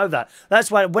you? You know that. That's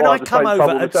why when I come over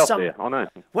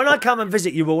at when I come and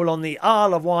visit you all on the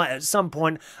Isle of Wight at some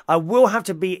point, I will have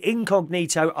to be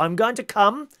incognito. I'm going to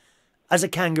come as a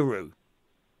kangaroo.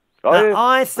 Oh, yeah.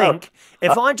 I think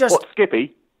if I just... What,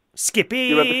 Skippy?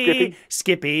 Skippy,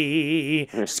 Skippy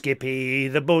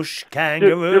the bush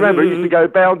kangaroo. Do you remember he used to go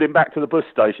bounding back to the bus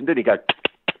station, didn't he? Go...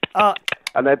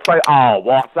 and they'd say, oh,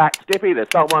 what's that, Skippy? There's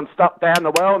someone stuck down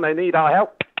the well and they need our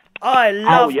help.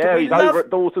 He's over at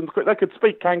Dawson's Creek. They could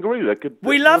speak kangaroo.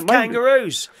 We love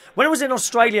kangaroos. When I was in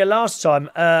Australia last time,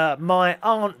 my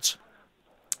aunt,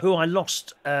 who I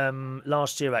lost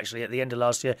last year, actually, at the end of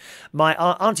last year, my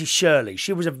Auntie Shirley,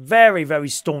 she was a very, very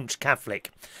staunch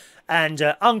Catholic. And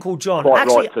Uncle John... Quite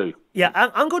right too. Yeah,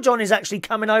 Uncle John is actually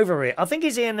coming over here. I think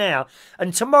he's here now.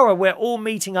 And tomorrow we're all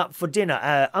meeting up for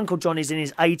dinner. Uncle John is in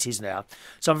his 80s now.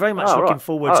 So I'm very much looking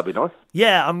forward... Oh, that'd be nice.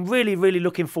 Yeah, I'm really, really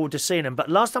looking forward to seeing him. But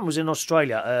last time I was in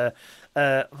Australia,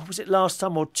 was it last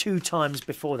time or 2 times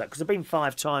before that? Because I've been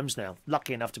 5 times now.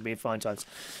 Lucky enough to be 5 times.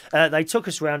 They took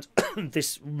us around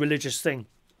this religious thing,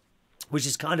 which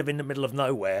is kind of in the middle of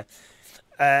nowhere.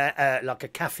 Like a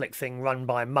Catholic thing run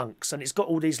by monks, and it's got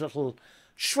all these little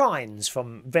shrines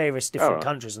from various different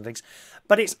countries and things,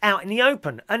 but it's out in the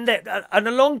open. And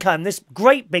along came this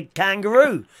great big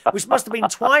kangaroo, which must have been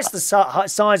twice the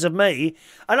size of me,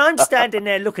 and I'm standing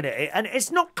there looking at it, and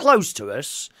it's not close to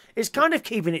us. It's kind of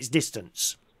keeping its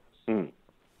distance. And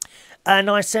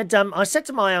I said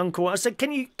to my uncle, I said,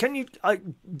 can you?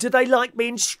 Do they like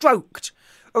being stroked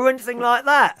or anything like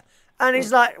that? And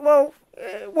he's like, well,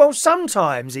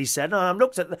 sometimes, he said. And I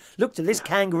looked at this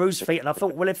kangaroo's feet, and I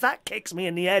thought, well, if that kicks me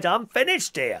in the head, I'm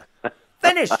finished here.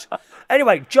 Finished.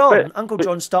 Anyway, Uncle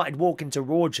John started walking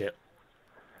towards it,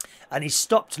 and he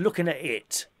stopped looking at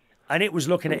it, and it was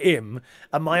looking at him.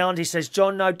 And my auntie says,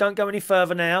 John, no, don't go any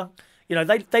further now. You know,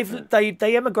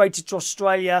 they emigrated to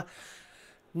Australia,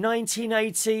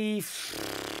 1980.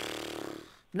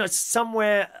 No,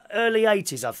 somewhere early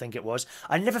 80s, I think it was.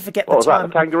 I never forget the time. What was that,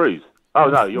 the kangaroos? Oh,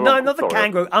 no, not the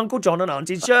kangaroo. Uncle John and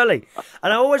Auntie Shirley.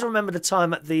 And I always remember the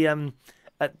time at the at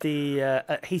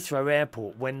Heathrow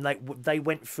Airport when they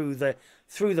went through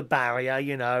the barrier,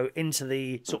 you know, into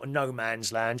the sort of no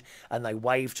man's land, and they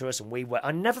waved to us, and we were.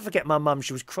 I never forget my mum.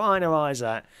 She was crying her eyes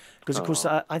out because, of course,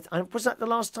 was that the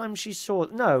last time she saw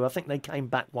it? No, I think they came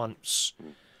back once.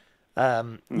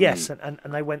 Yes, and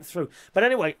they went through. But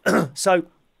anyway, so.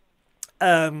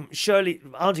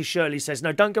 Auntie Shirley says,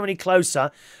 no, don't go any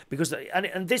closer, because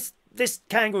and this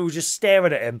kangaroo was just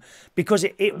staring at him because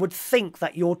it would think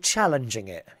that you're challenging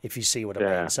it, if you see what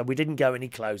I mean. So we didn't go any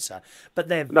closer. But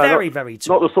they're very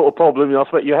tall. Not the sort of problem I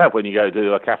expect you have when you go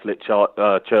to a Catholic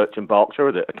church in Berkshire,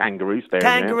 is it? A kangaroo staring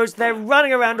Kangaroos, they're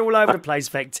running around all over the place,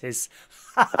 Vectis.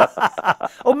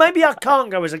 Or maybe I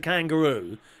can't go as a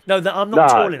kangaroo. No, I'm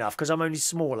not tall enough because I'm only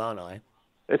small, aren't I?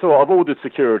 It's all right. I've ordered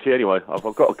security anyway. I've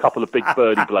got a couple of big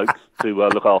birdie blokes to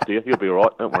look after you. You'll be all right.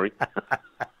 Don't worry.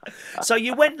 So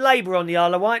you went Labour on the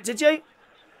Isle of Wight, did you?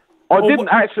 I didn't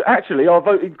actually. I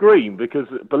voted Green because,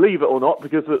 believe it or not,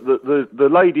 because the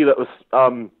lady that was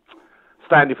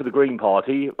standing for the Green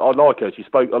Party. I like her. She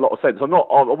spoke a lot of sense. I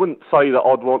wouldn't say that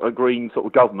I'd want a Green sort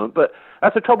of government, but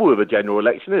that's the trouble with a general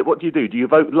election, isn't it? What do? Do you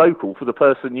vote local for the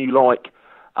person you like,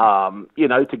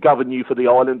 to govern you for the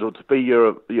island or to be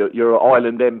your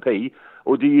island MP?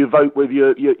 Or do you vote with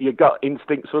your gut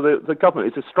instincts for the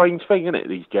government? It's a strange thing, isn't it,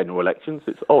 these general elections?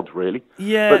 It's odd, really.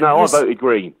 Yeah. But no, I voted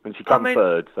Green, and she came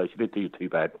third, so she didn't do too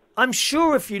bad. I'm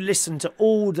sure if you listen to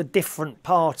all the different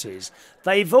parties,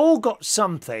 they've all got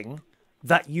something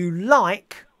that you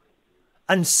like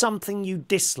and something you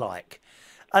dislike.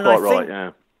 And I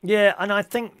think, yeah, and I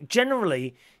think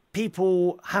generally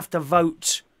people have to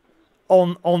vote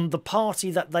on the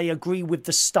party that they agree with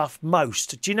the stuff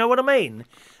most. Do you know what I mean?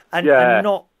 And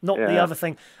not the other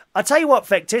thing. I'll tell you what,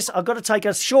 Vectis, I've got to take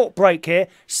a short break here.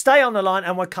 Stay on the line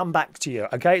and we'll come back to you,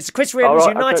 okay? It's Chris Reardon's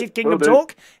United Kingdom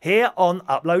Talk here on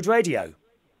Upload Radio.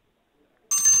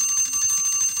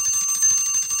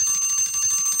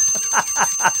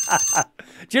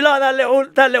 Do you like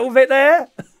that little bit there?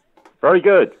 Very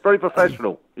good. Very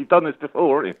professional. You've done this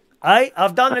before, haven't you? Hey,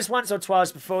 I've done this once or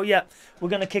twice before. Yeah, we're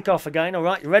going to kick off again, all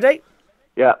right? You ready?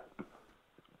 Yeah.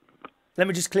 Let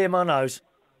me just clear my nose.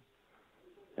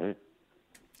 Okay.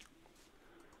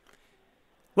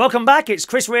 Welcome back. It's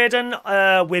Chris Reardon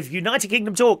with United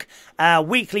Kingdom Talk, our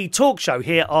weekly talk show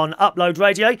here on Upload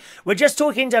Radio. We're just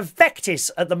talking to Vectis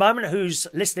at the moment, who's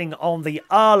listening on the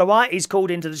Isle of Wight. He's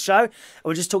called into the show.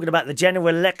 We're just talking about the general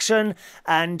election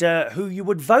and who you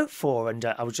would vote for. And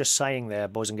I was just saying there,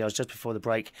 boys and girls, just before the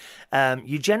break,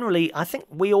 you generally, I think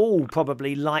we all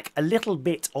probably like a little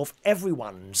bit of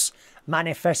everyone's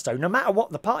manifesto, no matter what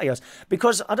the party is.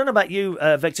 Because I don't know about you,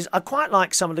 Vectis, I quite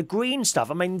like some of the Green stuff.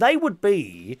 I mean, they would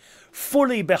be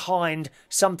fully behind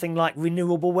something like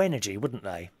renewable energy, wouldn't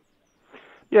they?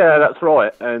 Yeah, that's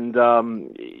right. And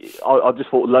I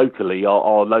just thought locally,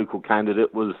 our local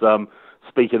candidate was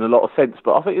speaking a lot of sense.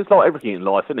 But I think it's like everything in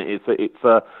life, isn't it? It's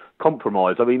a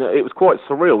compromise. I mean, it was quite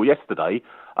surreal yesterday.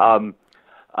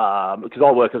 Because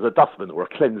I work as a dustman or a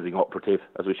cleansing operative,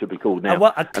 as we should be called now,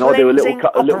 and I do a little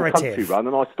country run,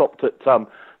 and I stopped at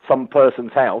some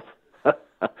person's house that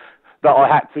I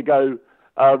had to go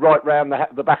right round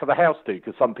the back of the house to,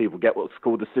 because some people get what's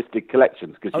called assisted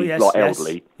collections because she's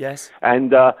elderly. Yes.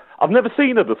 And I've never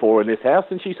seen her before in this house,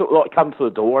 and she sort of like come to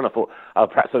the door, and I thought,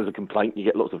 perhaps there was a complaint. You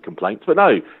get lots of complaints, but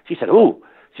no. She said,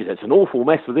 it's an awful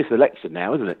mess with this election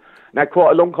now, isn't it? Now,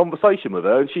 quite a long conversation with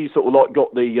her, and she sort of like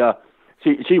got the.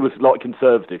 She was like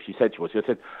conservative, she said to us. She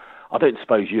said, I don't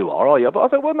suppose you are you? But I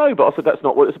said, well, no, but I said, that's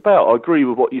not what it's about. I agree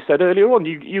with what you said earlier on.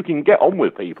 You can get on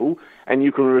with people and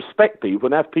you can respect people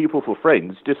and have people for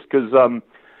friends just because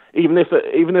even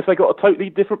if they got a totally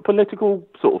different political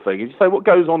sort of thing. And you say, what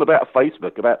goes on about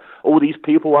Facebook, about all these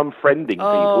people unfriending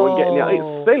people and getting out?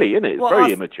 It's silly, isn't it? It's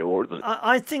very immature, isn't it?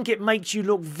 I think it makes you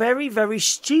look very, very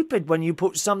stupid when you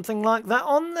put something like that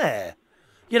on there.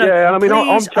 You know, yeah, I mean,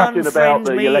 I'm chatting about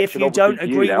the me election. If you don't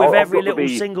agree with every little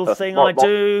single thing I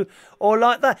do, or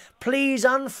like that. Please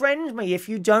unfriend me if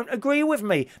you don't agree with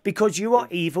me, because you are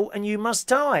evil and you must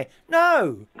die.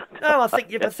 No, I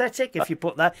think you're pathetic if you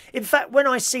put that. In fact, when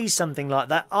I see something like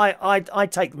that, I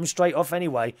take them straight off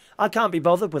anyway. I can't be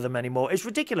bothered with them anymore. It's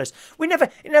ridiculous.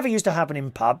 It never used to happen in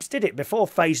pubs, did it? Before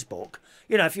Facebook,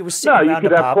 you know, if you were sitting around a pub. No, you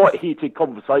could have quite heated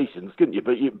conversations, couldn't you?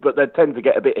 But they'd tend to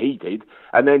get a bit heated,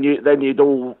 and then you'd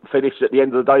all finish at the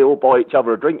end of the day, or buy each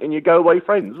other a drink, and you go away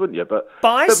friends, wouldn't you? But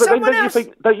someone else.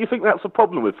 Don't you think that's a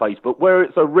problem with Facebook, where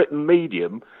it's a written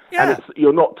medium and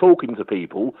you're not talking to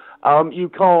people? You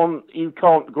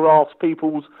can't grasp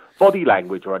people's body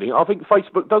language or anything. I think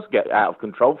Facebook does get out of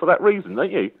control for that reason,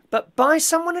 don't you? But buy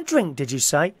someone a drink, did you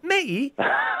say? Me?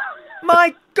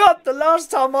 My God, the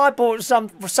last time I bought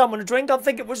someone a drink, I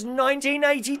think it was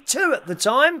 1982 at the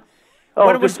time.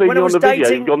 When I was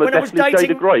dating,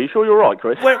 grey. You sure you're right,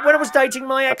 Chris? When I was dating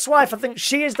my ex-wife, I think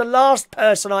she is the last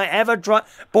person I ever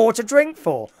bought a drink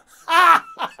for. That's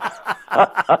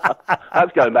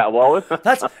going back a while.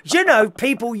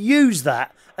 People use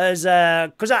that as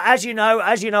because as you know,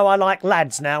 I like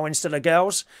lads now instead of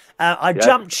girls. I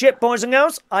jumped ship, boys and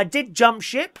girls. I did jump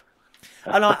ship,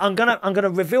 and I'm gonna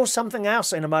reveal something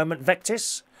else in a moment,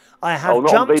 Vectis. I have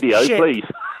jumped ship. Please.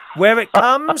 Where it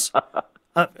comes.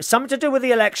 Something to do with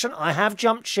the election. I have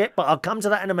jumped ship, but I'll come to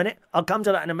that in a minute.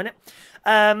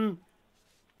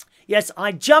 Yes,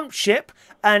 I jumped ship,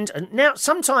 and now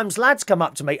sometimes lads come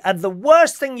up to me, and the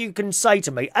worst thing you can say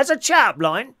to me as a chat-up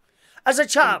line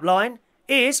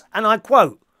is, and I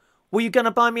quote, "Were you going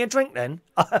to buy me a drink then?"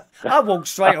 I walk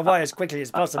straight away as quickly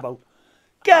as possible.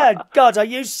 Good God, are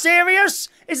you serious?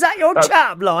 Is that your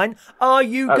chat-up line? Are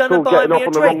you going to buy me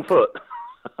a drink? On the wrong foot.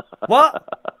 What?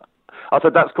 I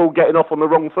said, that's called getting off on the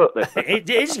wrong foot then. It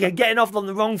is. You're getting off on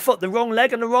the wrong foot, the wrong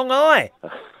leg and the wrong eye.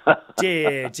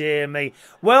 Dear me.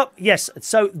 Well, yes,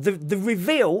 so the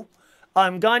reveal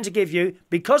I'm going to give you,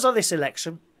 because of this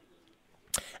election,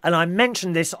 and I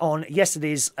mentioned this on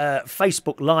yesterday's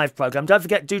Facebook Live programme. Don't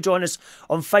forget, do join us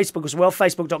on Facebook as well,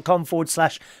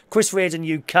 facebook.com/Chris Reardon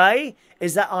UK,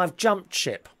 is that I've jumped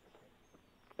ship.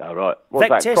 All right. What's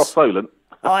Vectis, that? Cross-Solent?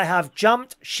 I have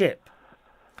jumped ship.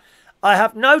 I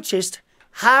have noticed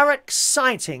how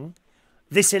exciting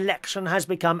this election has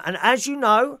become. And as you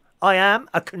know, I am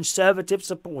a Conservative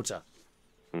supporter.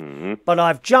 But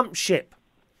I've jumped ship.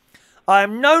 I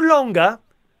am no longer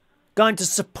going to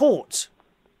support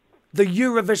the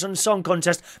Eurovision Song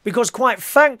Contest because, quite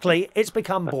frankly, it's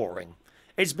become boring.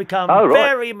 It's become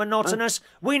very monotonous.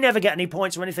 We never get any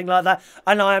points or anything like that.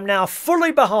 And I am now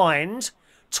fully behind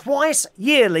twice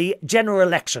yearly general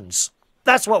elections.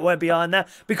 That's what we're behind now,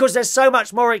 because they're so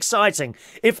much more exciting.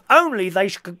 If only they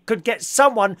could get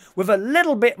someone with a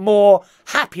little bit more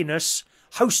happiness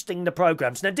hosting the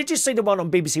programmes. Now, did you see the one on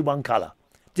BBC One Colour?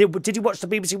 Did you watch the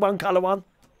BBC One Colour one?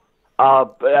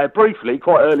 Briefly,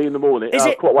 quite early in the morning. Is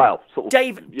it quite well? Sort of,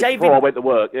 David? Before I went to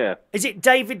work, yeah. Is it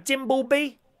David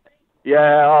Dimbleby?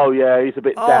 Yeah, he's a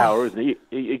bit dour, isn't he?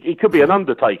 He could be an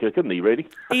Undertaker, couldn't he, really?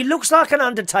 He looks like an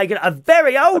Undertaker, a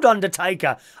very old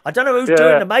Undertaker. I don't know who's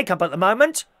doing the makeup at the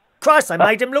moment. Christ, they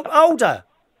made him look older.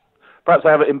 Perhaps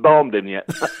they haven't embalmed him yet.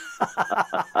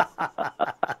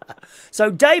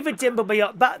 So David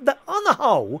Dimbleby, but on the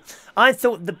whole, I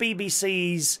thought the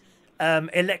BBC's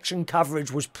election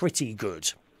coverage was pretty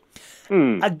good.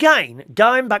 Again,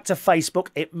 going back to Facebook,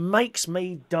 it makes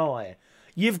me die.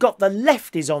 You've got the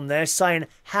lefties on there saying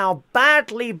how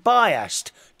badly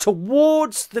biased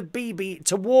towards the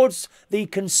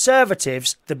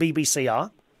Conservatives the BBC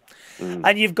are.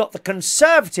 And you've got the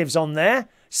Conservatives on there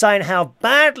saying how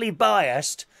badly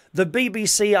biased the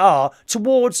BBC are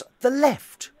towards the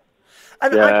left.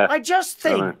 And I just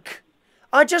think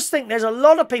there's a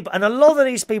lot of people, and a lot of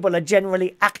these people are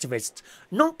generally activists,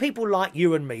 not people like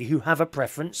you and me who have a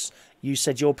preference. You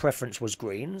said your preference was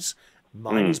Greens.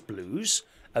 Mine is blues.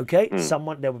 Okay,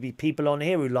 there will be people on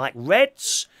here who like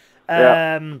reds,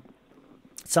 some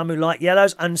who like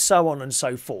yellows, and so on and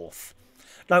so forth.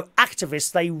 No,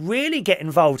 activists, they really get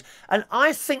involved. And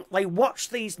I think they watch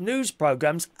these news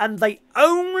programmes and they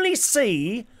only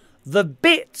see the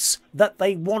bits that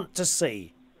they want to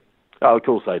see. Oh, of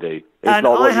course they do. It's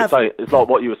like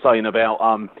what you were saying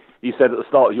about, you said at the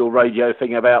start of your radio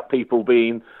thing about people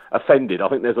being offended. I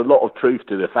think there's a lot of truth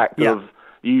to the fact of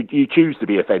you choose to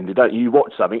be offended, don't you? You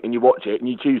watch something and you watch it and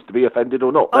you choose to be offended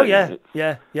or not. Oh, yeah.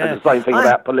 And the same thing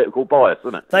about political bias,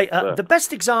 isn't it? The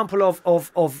best example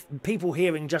of people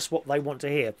hearing just what they want to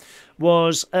hear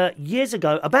was years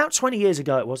ago, about 20 years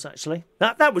ago it was actually.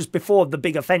 That was before the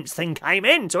big offence thing came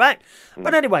into act.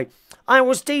 But anyway, I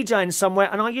was DJing somewhere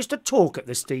and I used to talk at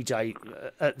this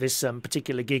at this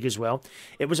particular gig as well.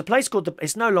 It was a place called,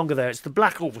 it's no longer there, it's the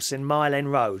Black Horse in Mile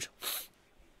End Road.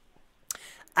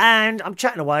 And I'm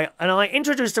chatting away, and I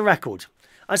introduced a record.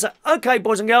 I said, OK,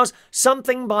 boys and girls,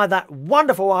 something by that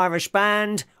wonderful Irish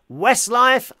band,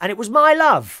 Westlife, and it was My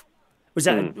Love. It was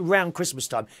around Christmas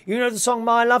time. You know the song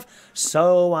My Love?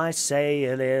 So I say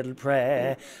a little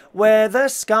prayer where the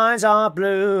skies are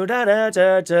blue, da da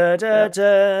da da da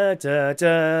da da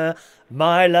da.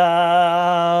 My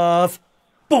love,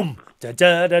 boom, da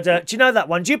da da da. Do you know that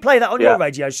one? Do you play that on your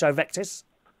radio show, Vectis?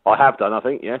 I have done, I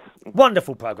think, yes.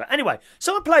 Wonderful programme. Anyway,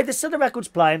 so I played this, so the record's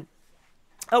playing,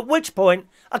 at which point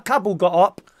a couple got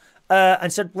up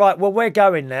and said, right, well, we're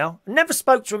going now. Never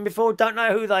spoke to them before, don't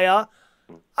know who they are.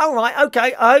 All right,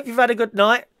 OK, I hope you've had a good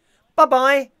night.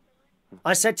 Bye-bye.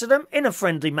 I said to them in a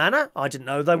friendly manner. I didn't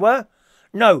know who they were.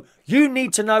 No, you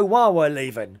need to know why we're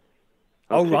leaving.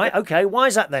 All right, OK, why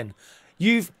is that then?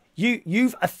 You've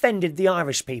offended the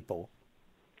Irish people.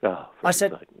 Oh, I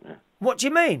said, what do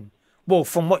you mean? Well,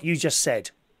 from what you just said.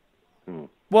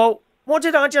 Well, what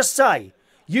did I just say?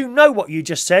 You know what you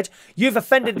just said. You've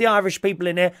offended the Irish people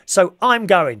in here, so I'm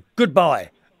going. Goodbye.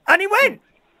 And he went.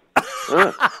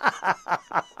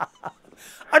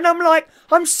 And I'm like,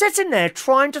 I'm sitting there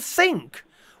trying to think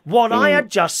what I had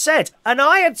just said. And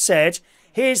I had said,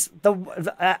 here's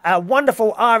a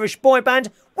wonderful Irish boy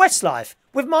band, Westlife,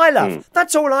 with My Love.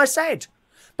 That's all I said.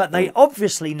 But they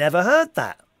obviously never heard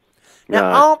that. Now,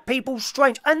 aren't people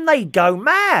strange? And they go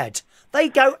mad. They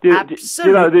go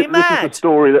absolutely mad. This is a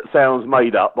story that sounds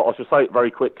made up, but I should say it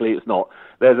very quickly, it's not.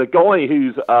 There's a guy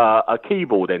who's a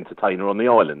keyboard entertainer on the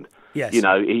island. Yes. You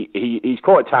know, he's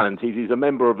quite talented. He's a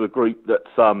member of a group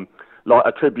that's like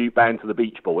a tribute band to the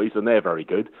Beach Boys, and they're very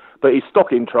good. But his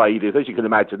stock in trade is, as you can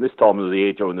imagine, this time of the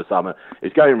year during the summer,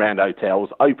 is going around hotels,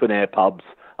 open-air pubs,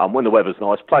 when the weather's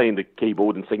nice, playing the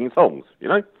keyboard and singing songs, you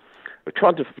know? We're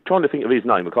trying to think of his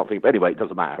name. I can't think. But anyway, it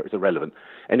doesn't matter. It's irrelevant.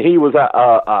 And he was at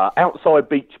a outside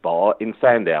beach bar in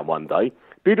Sandown one day.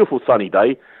 Beautiful sunny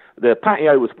day. The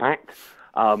patio was packed.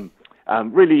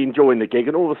 Really enjoying the gig.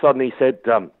 And all of a sudden he said,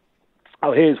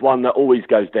 "Oh, here's one that always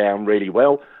goes down really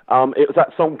well." It was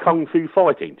that song Kung Fu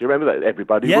Fighting. Do you remember that?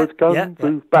 Everybody was Kung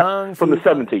Fu back from the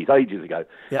 70s, ages ago.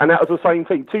 Yeah. And that was the same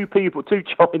thing. Two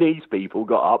Chinese people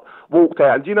got up, walked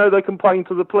out, and do you know they complained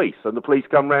to the police? And the police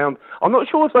come round. I'm not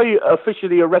sure if they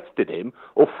officially arrested him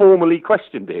or formally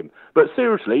questioned him. But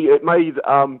seriously, it made,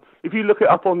 if you look it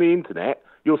up on the internet,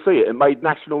 you'll see it. It made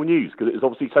national news because it was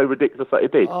obviously so ridiculous that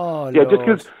it did. Oh, yeah,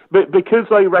 Lord. just because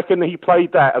they reckon he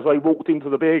played that as they walked into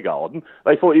the beer garden,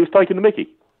 they thought he was taking the mickey.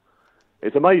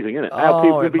 It's amazing, isn't it? How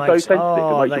people can be so sensitive.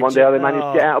 It makes you wonder how they manage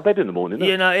to get out of bed in the morning.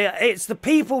 You know, it's the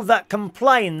people that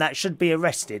complain that should be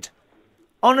arrested.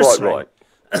 Honestly. Right.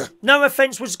 No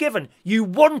offence was given. You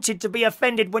wanted to be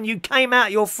offended when you came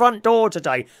out your front door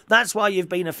today. That's why you've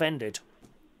been offended.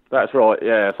 That's right,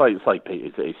 yeah. Say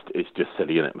Pete, it's just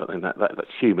silly, isn't it? But then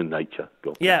that's human nature.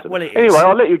 God, yeah, well, it is. Anyway,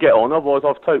 I'll let you get on. Otherwise,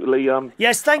 I've totally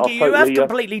Yes, thank you. You have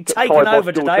completely taken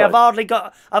over today. I've hardly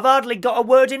got a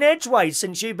word in edgeways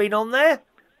since you've been on there.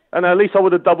 And at least I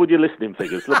would have doubled your listening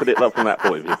figures. Look at it from that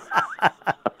point of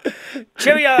view.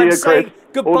 Cheerio, and say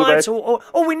goodbye to.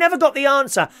 Oh, we never got the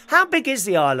answer. How big is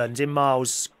the island in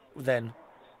miles then?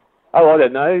 Oh, I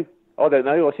don't know. I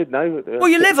should know. Well,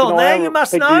 you live on there. You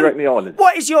must know.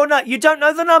 What is your name? You don't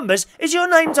know the numbers. Is your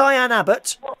name Diane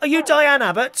Abbott? Are you Diane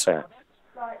Abbott? Yeah.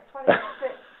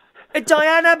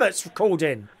 Diane Abbott's called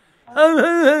in.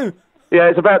 Yeah,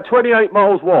 it's about 28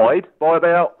 miles wide by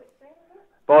about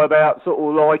sort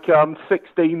of like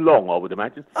 16 long, I would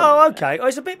imagine. Oh, okay. Oh,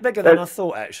 it's a bit bigger than I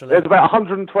thought, actually. There's about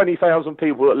 120,000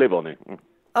 people that live on it.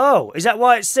 Oh, is that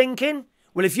why it's sinking?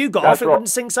 Well, if you got off, it wouldn't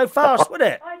sink so fast, would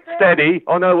it? Steady.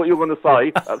 I know what you're going to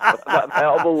say. That's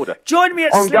out of order. Join me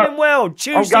at Slimming World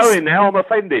Tuesday. I'm going now. I'm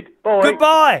offended. Bye.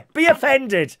 Goodbye. Be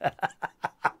offended.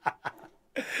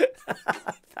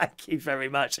 Thank you very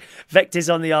much.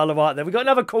 Vectis on the Isle of Wight there. We've got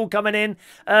another call coming in.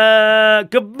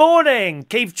 Good morning.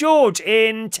 Keith George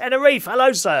in Tenerife.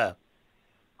 Hello, sir.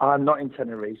 I'm not in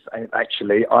Tenerife,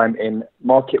 actually. I'm in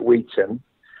Market Wheaton,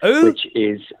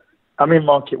 I'm in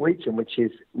Market Wheaton, which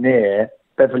is near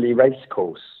Beverley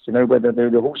Racecourse. You know where they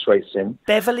do the horse racing?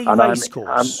 Beverley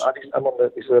Racecourse. I'm on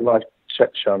this is a live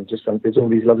chat show. There's all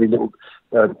these lovely little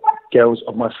girls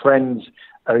of my friends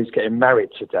who's getting married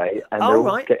today, and they're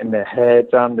all getting their hair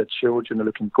done. The children are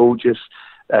looking gorgeous,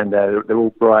 and they're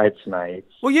all bridesmaids.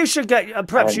 Well, you should get.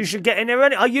 Perhaps you should get in there.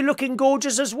 Are you looking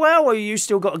gorgeous as well, or you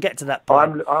still got to get to that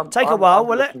point? Take a while,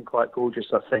 will it? I'm looking quite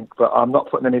gorgeous, I think, but I'm not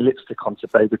putting any lipstick on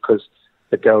today because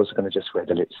the girls are going to just wear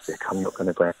the lipstick. I'm not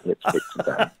going to wear lipstick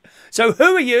today. So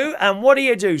who are you and what do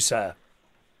you do, sir?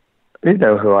 You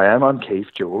know who I am. I'm Keith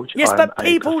George. Yes, but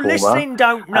people listening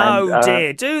don't know,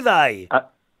 dear, do they?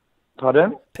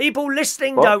 Pardon? People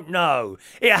listening don't know.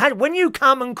 When you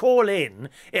come and call in,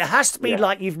 it has to be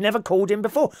like you've never called in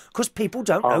before because people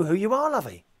don't know who you are,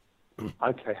 lovey.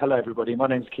 Okay, hello everybody. My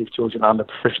name's Keith George and I'm a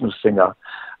professional singer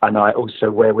and I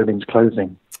also wear women's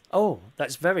clothing. Oh,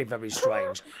 that's very, very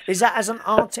strange. Is that as an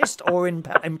artist or in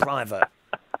private?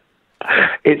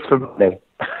 It's for money.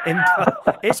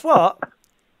 It's what?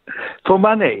 For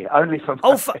money, only for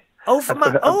money. For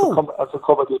money. For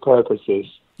comedy purposes.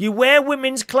 You wear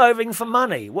women's clothing for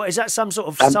money. What is that? Some sort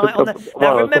of site on there?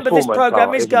 Now remember, this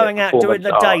programme is going out during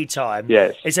the daytime.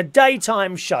 Yes, it's a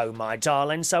daytime show, my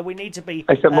darling. So we need to be.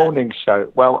 It's a morning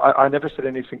show. Well, I never said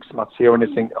anything smutty or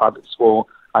anything. I swore.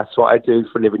 That's what I do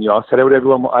for a living. I tell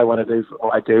everyone what I want to do. For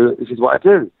what I do. This is what I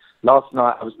do. Last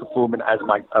night I was performing as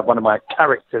one of my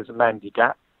characters, Mandy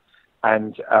Gap.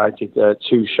 And I did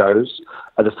 2 shows.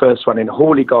 The first one in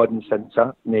Hawley Garden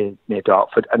Centre near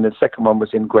Dartford, and the second one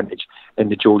was in Greenwich in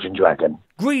the George and Dragon.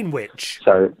 Greenwich.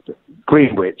 So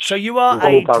Greenwich. So you are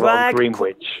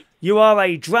Greenwich. You are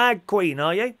a drag queen,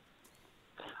 are you?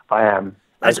 I am,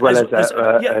 as well as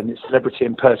a celebrity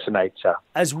impersonator.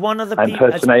 As one of the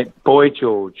impersonate Boy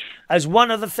George. As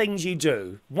one of the things you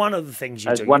do. One of the things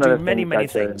you do. You do many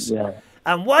things. Yeah.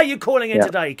 And why are you calling in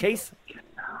today, Keith?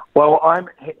 Well, I'm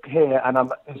here and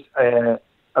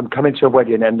I'm coming to a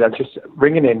wedding and I'm just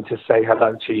ringing in to say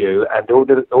hello to you and all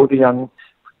the young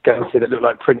girls here that look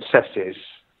like princesses.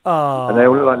 Oh. And they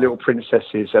all look like little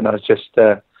princesses and I just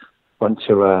want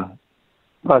to,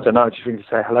 I don't know, just to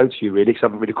say hello to you really because I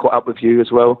haven't really caught up with you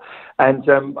as well. And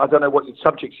I don't know what your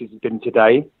subject has been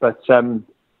today, but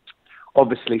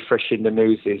obviously fresh in the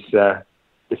news is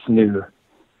this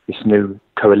new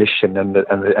coalition and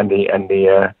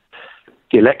the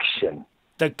election.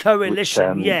 The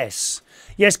coalition, which, yes,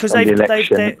 because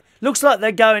they looks like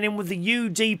they're going in with the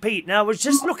UDP. Now, I was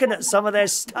just looking at some of their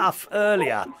stuff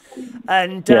earlier,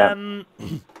 and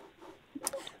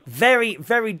very,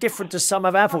 very different to some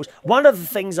of our thoughts. One of the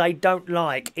things I don't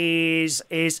like is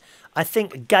I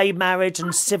think gay marriage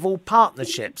and civil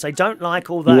partnerships. I don't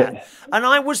like all that. Yeah. And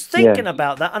I was thinking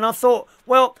about that, and I thought,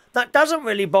 well, that doesn't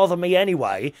really bother me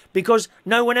anyway, because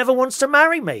no one ever wants to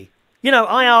marry me. You know,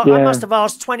 I must have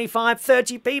asked 25,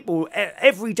 30 people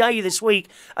every day this week,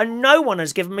 and no one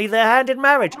has given me their hand in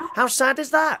marriage. How sad is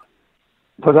that?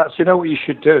 Well, you know what you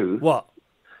should do? What?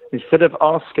 Instead of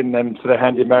asking them for their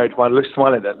hand in marriage while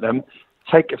smiling at them,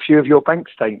 take a few of your bank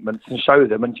statements and show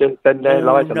them, and then their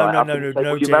lies are like,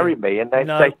 will you marry me? And they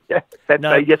say yes,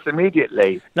 say yes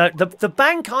immediately. No, the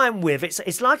bank I'm with,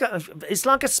 it's like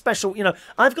a special, you know,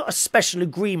 I've got a special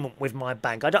agreement with my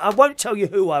bank. I won't tell you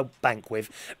who I bank with,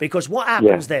 because what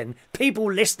happens then, people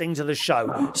listening to the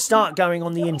show start going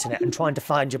on the internet and trying to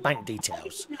find your bank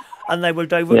details. And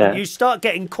you start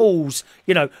getting calls,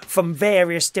 you know, from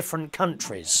various different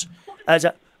countries.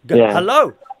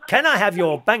 Hello, can I have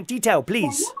your bank detail,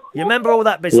 please? You remember all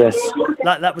that business? Yes.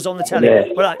 Like that was on the telly.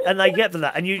 Yeah. Well, and they get to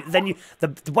that, and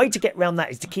the way to get around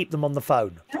that is to keep them on the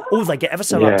phone. Or they get ever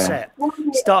so upset.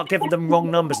 Start giving them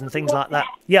wrong numbers and things like that.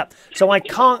 Yeah. So I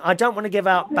don't want to give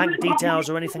out bank details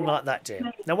or anything like that,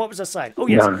 dear. Now, what was I saying? Oh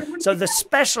yes. No. So the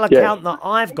special account that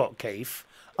I've got, Keith,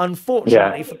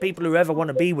 unfortunately for people who ever want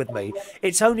to be with me,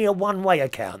 it's only a one-way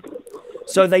account.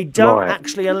 So they don't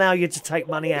actually allow you to take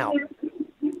money out.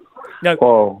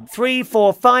 No, 3,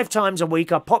 4, 5 times a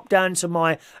week I pop down to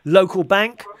my local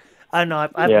bank, and I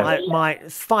have my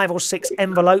 5 or 6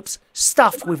 envelopes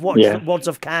stuffed with wads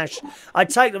of cash. I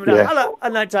take them down, hello,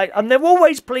 and they're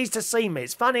always pleased to see me.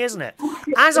 It's funny, isn't it?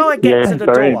 As I get to the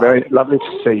door, very lovely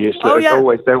to see you. So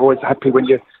they're always happy when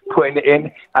you're putting it in,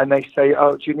 and they say,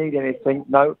 "Oh, do you need anything?"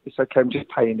 No, it's okay. I'm just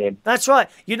paying in. That's right.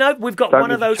 You know, we've got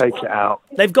one of those. Take it out.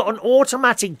 They've got an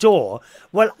automatic door.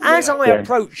 Well, as I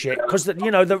approach it, because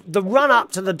the run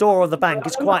up to the door of the bank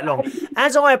is quite long.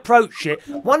 As I approach it,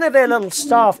 one of their little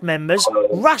staff members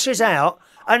rushes out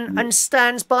and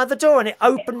stands by the door, and it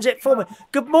opens it for me.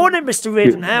 Good morning, Mr.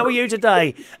 Reardon. How are you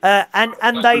today?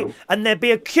 And there'd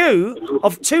be a queue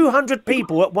of 200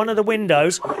 people at one of the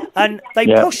windows, and they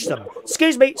push them.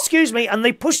 Excuse me, and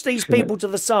they push these people to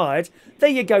the side. There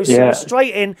you go, sir,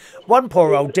 straight in. One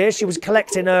poor old dear, she was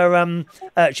collecting her,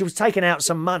 she was taking out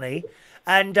some money,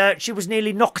 and she was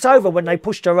nearly knocked over when they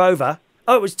pushed her over.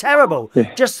 Oh, it was terrible,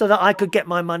 just so that I could get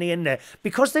my money in there.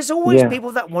 Because there's always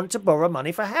people that want to borrow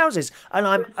money for houses, and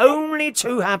I'm only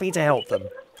too happy to help them.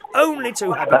 Only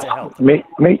too happy to help them.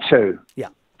 Me too. Yeah.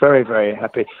 Very, very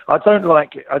happy. I didn't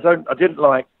like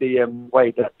the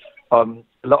way that a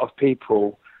lot of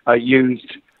people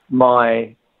used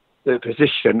the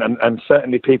position, and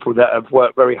certainly people that have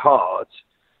worked very hard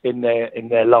in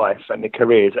their life and their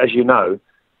careers. As you know,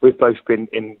 we've both been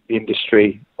in the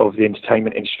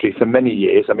entertainment industry for many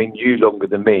years. I mean, you longer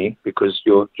than me, because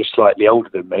you're just slightly older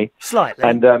than me. Slightly.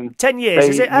 And 10 years,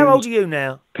 is it? How old are you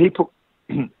now? People,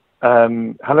 how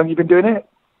long have you been doing it?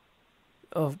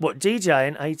 Oh, what,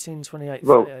 DJing? 18, 28,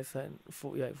 well, 38,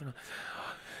 48,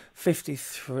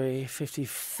 53, 50,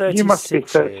 36 You must be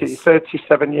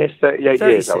 37 years, 38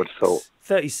 years, I would have thought.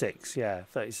 36, yeah,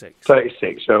 36.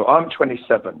 36. So I'm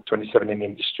 27 in the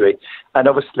industry. And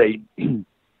obviously,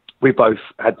 we both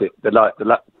had the nice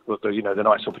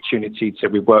opportunity to,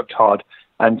 we worked hard.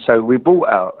 And so we bought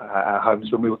our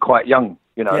homes when we were quite young,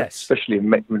 you know, especially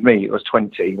with me. It was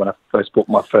 20 when I first bought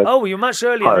my first Oh, you're much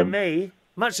earlier than me.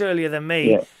 Much earlier than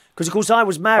me. Because, of course, I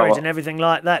was married and everything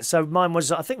like that. So mine was,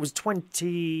 I think it was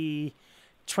 27,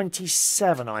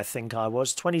 I think I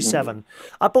was, 27.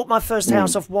 I bought my first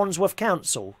house off Wandsworth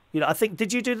Council. You know, I think,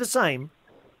 did you do the same?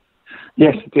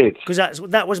 Yes, I did. Because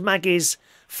that was Maggie's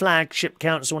flagship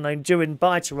council, and they were doing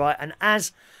buy-to-right. And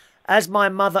as my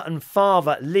mother and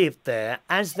father lived there,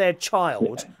 as their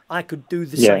child, I could do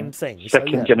the same thing.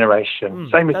 Second generation.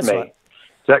 Same as me. Right.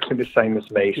 Exactly the same as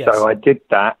me. Yes. So I did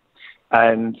that.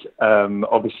 And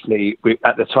obviously,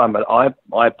 at the time that I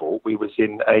bought, we was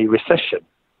in a recession.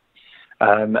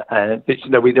 And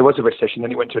there was a recession,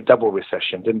 then it went to a double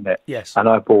recession, didn't it? Yes. And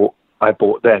I bought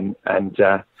then,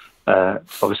 and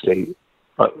obviously,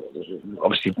 I've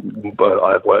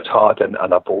worked hard, and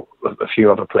I bought a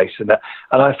few other places, and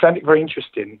I found it very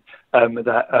interesting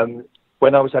that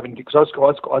when I was having, because I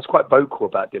was quite vocal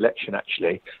about the election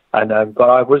actually, and but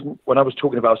I wasn't, when I was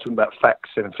talking about facts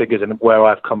and figures and where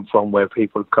I've come from, where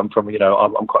people have come from. You know,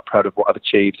 I'm quite proud of what I've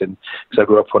achieved, and because I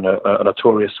grew up on a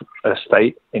notorious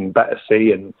estate in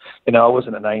Battersea, and you know, I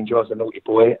wasn't an angel, I was a naughty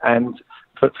boy, and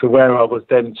for where I was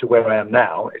then to where I am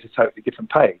now, it's a totally different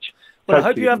page. Well, I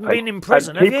hope you haven't been in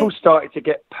prison, have you? People started to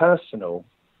get personal.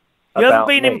 You haven't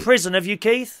been in prison, have you,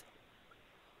 Keith?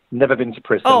 Never been to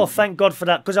prison. Oh, thank God for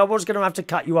that, because I was going to have to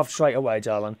cut you off straight away,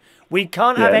 darling. We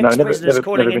can't have ex-prisoners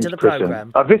calling into the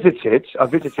programme. I visited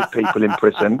people in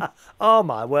prison. Oh,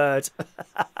 my word.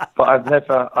 But I've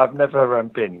never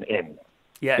been in.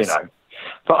 Yes. You know.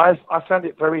 But I found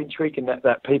it very intriguing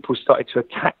that people started to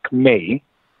attack me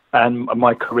and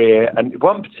my career. And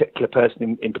one particular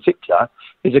person in particular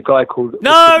is a guy called...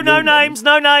 No names.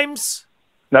 No names.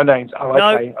 Oh, okay.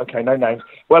 No. Okay, no names.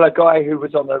 Well, a guy who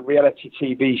was on a reality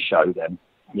TV show then,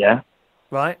 yeah?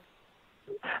 Right.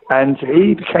 And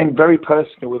he became very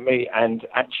personal with me and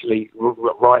actually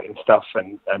writing stuff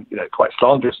and you know, quite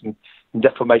slanderous and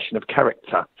defamation of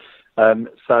character.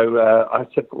 So I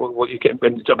said, well, what are you getting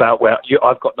about? Well,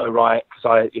 I've got no right because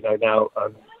I, you know, now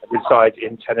reside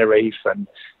in Tenerife and,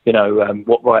 you know,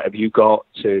 what right have you got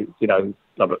to, you know,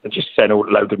 just saying all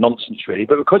a load of nonsense really.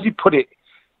 But because he put it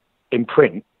in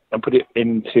print and put it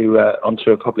into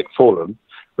onto a public forum,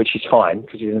 which is fine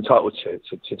because he's entitled to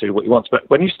do what he wants. But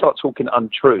when you start talking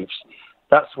untruths,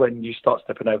 that's when you start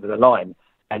stepping over the line.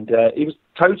 And he was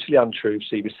totally untruths,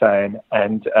 he was saying,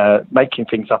 and making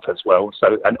things up as well.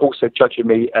 So, and also judging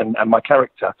me and my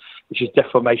character, which is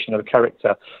defamation of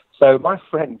character. So my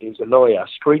friend, who's a lawyer,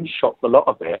 screenshot a lot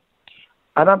of it,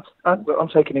 and I'm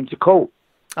taking him to court.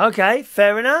 Okay,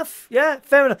 fair enough. Yeah,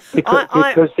 fair enough.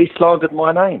 Because he slandered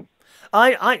my name.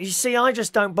 You see, I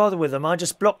just don't bother with them. I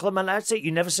just block them, and that's it.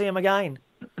 You never see them again.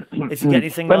 If you get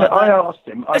anything like that. I asked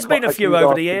him. There's been a few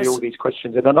over the years. All these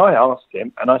questions, and then I asked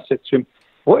him, and I said to him,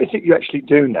 "What is it you actually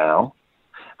do now?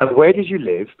 And where did you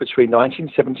live between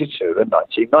 1972 and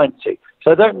 1990?"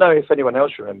 So I don't know if anyone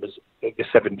else remembers the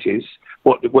 70s,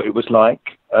 what it was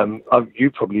like.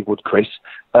 You probably would, Chris,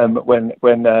 when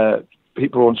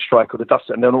people were on strike or the dust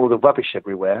and then all the rubbish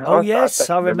everywhere. Oh, yes,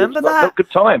 I remember that. A good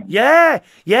time. Yeah.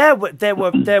 There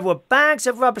were bags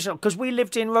of rubbish because we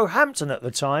lived in Roehampton at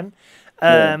the time.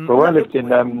 Well, I lived in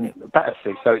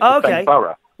Battersea, so it's the same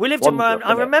borough. We lived in Roehampton.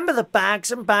 I remember the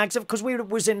bags and bags of, because we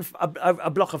was in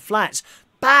a block of flats,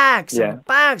 bags and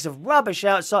bags of rubbish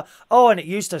outside. Oh, and it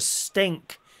used to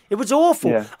stink. It was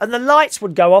awful. Yeah. And the lights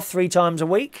would go off 3 times a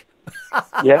week.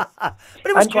 Yeah. But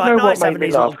it was quite nice having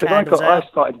these little candles out. I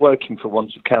started working for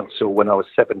Wandsworth Council when I was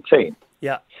 17.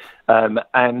 Yeah. And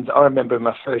I remember in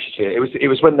my first year, it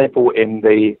was when they brought in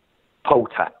the poll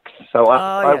tax. So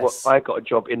I got a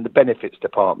job in the benefits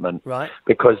department. Right.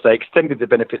 Because they extended the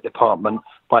benefit department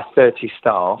by 30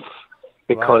 staff,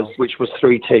 which was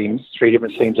 3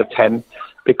 different teams of 10,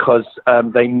 because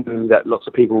they knew that lots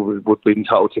of people would be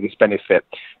entitled to this benefit.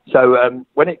 So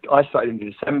I started in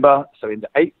December, so in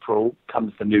April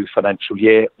comes the new financial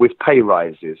year with pay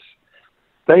rises.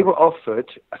 They were offered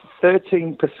a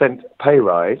 13% pay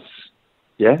rise,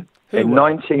 in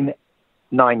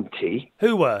 1990.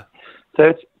 Who were?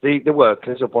 The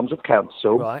workers of Wandsworth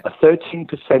Council, a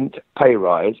 13% pay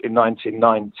rise in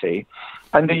 1990,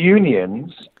 and the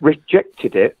unions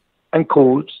rejected it and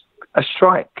called a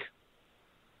strike.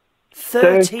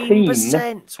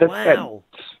 13%.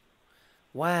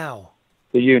 Wow.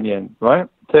 The union, right?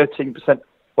 13%.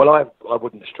 Well, I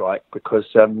wouldn't strike because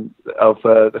of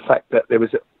the fact that there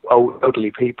was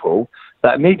elderly people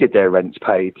that needed their rents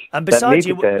paid. And besides,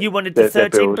 you wanted the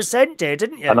 13%,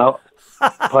 didn't you?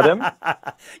 Pardon?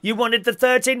 You wanted the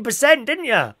 13%, didn't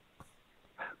you?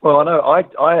 Well, I know.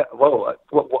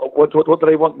 What do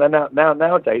they want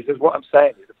nowadays? Is what I'm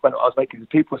saying. The point I was making is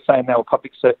people are saying now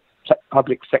public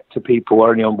sector people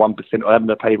are only on 1% or having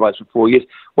a pay rise for 4 years.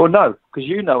 Well, no, because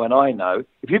you know and I know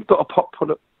if you've got a pot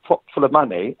full of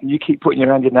money and you keep putting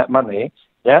your hand in that money,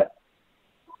 yeah.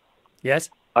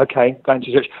 Yes. Okay, going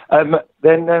to church.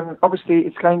 Then obviously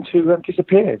it's going to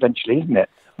disappear eventually, isn't it?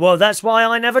 Well, that's why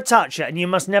I never touch it, and you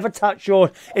must never touch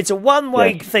your... It's a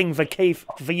one-way thing for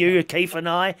you, Keith and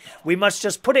I. We must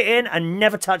just put it in and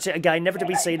never touch it again, never to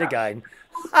be seen again.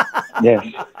 Yes.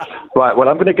 Right, well,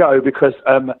 I'm going to go because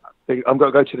I'm going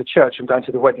to go to the church. I'm going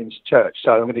to the wedding church,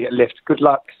 so I'm going to get lift. Good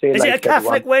luck. See you later, Is it a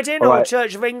Catholic wedding or a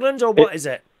Church of England, or what is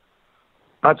it?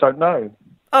 I don't know.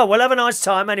 Oh, well, have a nice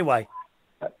time anyway.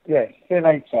 Yeah, see you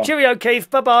later. Cheerio, Keith.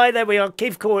 Bye-bye. There we are.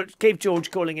 Keith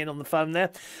George calling in on the phone there.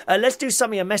 Let's do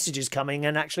some of your messages coming.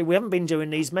 And actually, we haven't been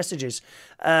doing these messages.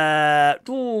 I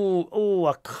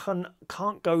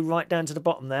can't go right down to the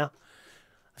bottom now.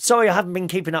 Sorry I haven't been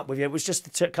keeping up with you. It was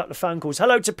just a couple of phone calls.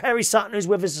 Hello to Perry Sutton, who's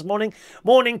with us this morning.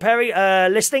 Morning, Perry.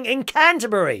 Listening in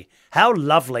Canterbury. How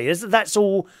lovely. That's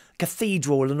all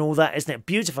cathedral and all that, isn't it?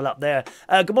 Beautiful up there.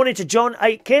 Good morning to John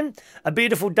Aitken. A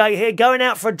beautiful day here. Going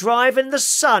out for a drive in the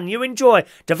sun. You enjoy.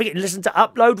 Don't forget to listen to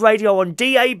Upload Radio on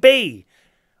DAB.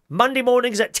 Monday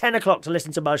mornings at 10 o'clock to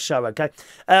listen to my show, okay?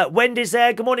 Wendy's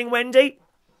there. Good morning, Wendy.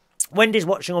 Wendy's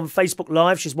watching on Facebook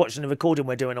Live. She's watching the recording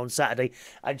we're doing on Saturday,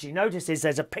 and she notices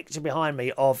there's a picture behind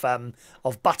me of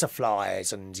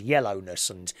butterflies and yellowness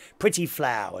and pretty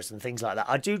flowers and things like that.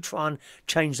 I do try and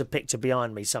change the picture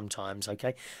behind me sometimes,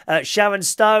 okay? Sharon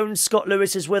Stone, Scott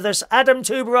Lewis is with us. Adam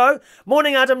Tubero.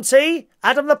 Morning, Adam T.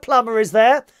 Adam the plumber is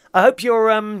there. I hope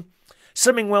your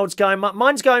Slimming World's going...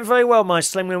 Mine's going very well, my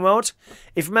Slimming World.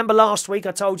 If you remember last week,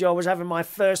 I told you I was having my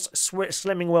first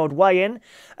Slimming World weigh-in.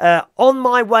 On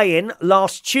my weigh-in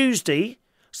last Tuesday,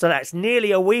 so that's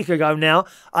nearly a week ago now,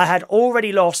 I had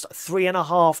already lost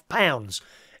 3.5 pounds.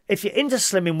 If you're into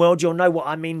Slimming World, you'll know what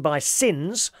I mean by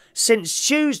sins. Since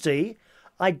Tuesday,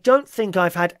 I don't think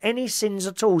I've had any sins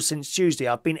at all since Tuesday.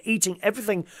 I've been eating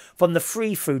everything from the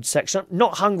free food section,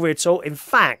 not hungry at all. In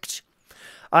fact,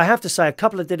 I have to say, a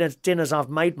couple of dinners I've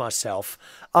made myself,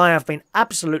 I have been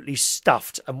absolutely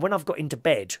stuffed. And when I've got into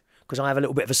bed, because I have a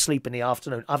little bit of a sleep in the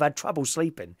afternoon, I've had trouble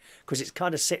sleeping because it's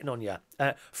kind of sitting on you.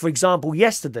 For example,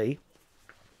 yesterday,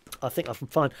 I think I can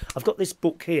find... I've got this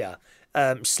book here,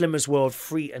 Slimmer's World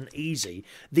Free and Easy.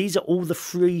 These are all the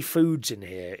free foods in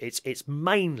here. It's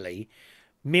mainly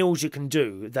meals you can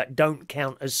do that don't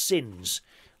count as sins.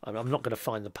 I'm not going to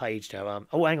find the page now.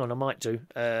 Oh, hang on, I might do.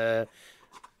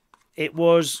 It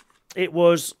was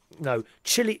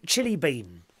chili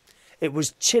bean. It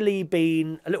was chili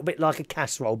bean, a little bit like a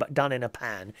casserole, but done in a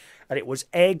pan. And it was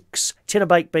eggs, tin of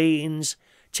baked beans,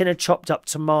 tin of chopped up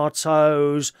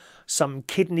tomatoes, some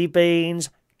kidney beans,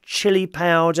 chili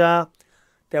powder.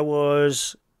 There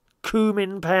was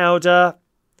cumin powder.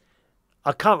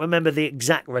 I can't remember the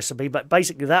exact recipe, but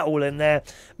basically that all in there,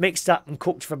 mixed up and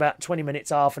cooked for about 20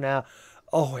 minutes, half an hour.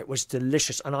 Oh, it was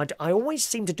delicious. And I always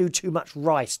seem to do too much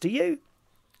rice. Do you?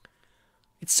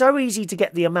 It's so easy to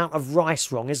get the amount of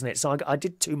rice wrong, isn't it? So I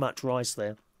did too much rice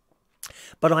there.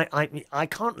 But I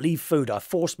can't leave food. I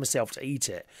forced myself to eat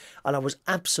it. And I was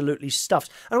absolutely stuffed.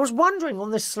 And I was wondering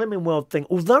on this Slimming World thing,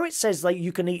 although it says that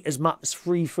you can eat as much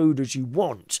free food as you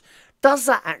want, does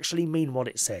that actually mean what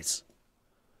it says?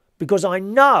 Because I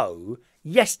know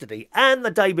yesterday and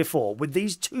the day before with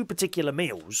these two particular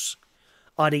meals,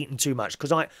 I'd eaten too much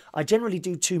because I generally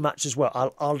do too much as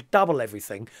well. I'll double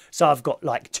everything, so I've got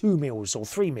like 2 meals or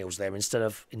 3 meals there instead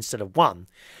of one.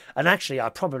 And actually, I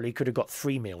probably could have got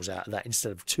 3 meals out of that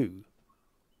instead of 2.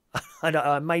 And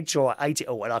I made sure I ate it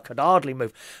all, and I could hardly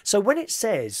move. So when it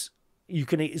says you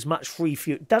can eat as much free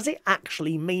food, does it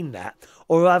actually mean that,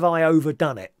 or have I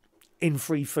overdone it in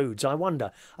free foods? I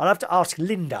wonder. I'll have to ask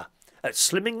Linda at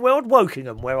Slimming World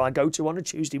Wokingham, where I go to on a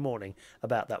Tuesday morning,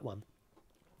 about that one.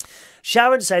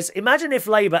 Sharon says, imagine if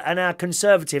Labour and our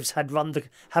Conservatives have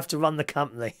to run the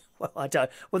company. Well, I don't.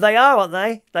 Well, they are, aren't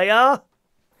they? They are.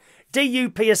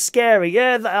 DUP are scary.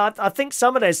 Yeah, I think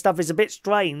some of their stuff is a bit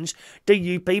strange,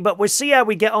 DUP, but we'll see how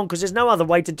we get on because there's no other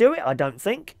way to do it, I don't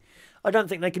think. I don't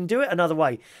think they can do it another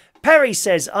way. Perry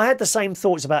says, I had the same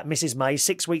thoughts about Mrs May.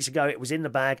 6 weeks ago, it was in the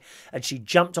bag and she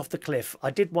jumped off the cliff. I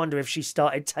did wonder if she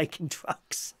started taking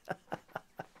drugs.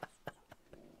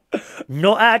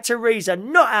 Not our Theresa,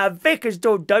 not our Vicar's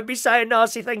daughter. Don't be saying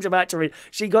nasty things about Theresa.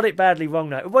 She got it badly wrong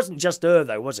now. It wasn't just her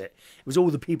though, was it? It was all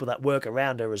the people that work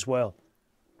around her as well.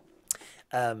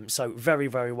 So very,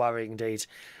 very worrying indeed.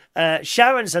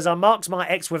 Sharon says, I marked my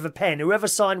ex with a pen. Whoever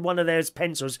signed one of those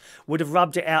pencils would have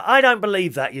rubbed it out. I don't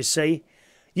believe that, you see.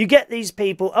 You get these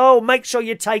people, oh, make sure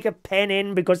you take a pen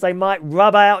in because they might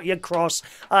rub out your cross.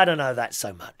 I don't know that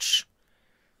so much.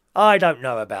 I don't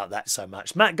know about that so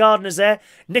much. Matt Gardner's there.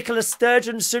 Nicola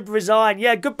Sturgeon should resign.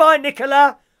 Yeah, goodbye,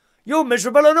 Nicola. You're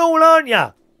miserable and all, aren't you?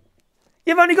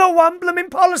 You've only got one blooming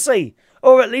policy.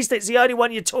 Or at least it's the only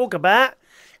one you talk about.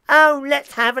 Oh,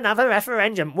 let's have another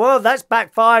referendum. Well, that's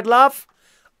backfired, love.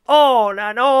 On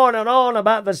and on and on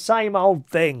about the same old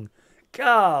thing.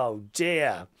 Oh,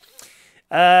 dear.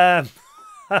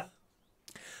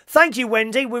 Thank you,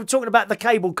 Wendy. We were talking about the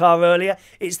cable car earlier.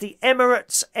 It's the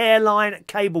Emirates Airline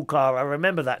cable car. I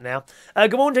remember that now.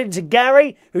 Good morning to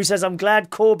Gary, who says, I'm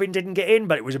glad Corbyn didn't get in,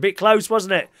 but it was a bit close,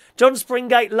 wasn't it? John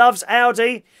Springate loves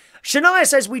Audi. Shania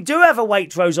says, we do have a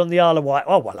Waitrose on the Isle of Wight.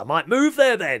 Oh, well, I might move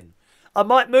there then. I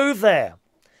might move there.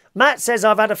 Matt says,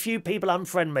 I've had a few people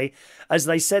unfriend me as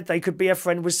they said they could be a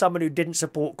friend with someone who didn't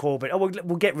support Corbyn. Oh,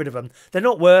 we'll get rid of them. They're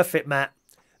not worth it, Matt.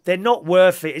 They're not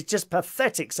worth it. It's just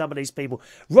pathetic, some of these people.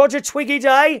 Roger Twiggy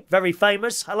Day, very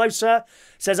famous. Hello, sir.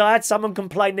 Says, I had someone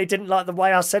complain they didn't like the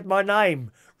way I said my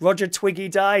name. Roger Twiggy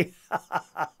Day.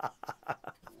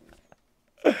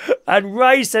 And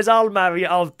Ray says, I'll marry you.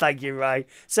 Oh, thank you, Ray.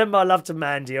 Send my love to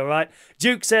Mandy, all right?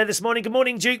 Duke's there this morning. Good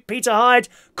morning, Duke. Peter Hyde.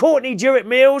 Courtney Jewett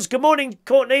Mills. Good morning,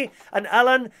 Courtney. And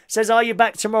Alan says, are you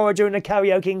back tomorrow doing a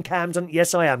karaoke in Camden?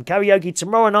 Yes, I am. Karaoke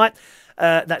tomorrow night.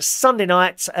 That's Sunday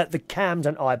night at the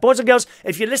Camden Eye. Boys and girls,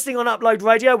 if you're listening on Upload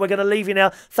Radio, we're going to leave you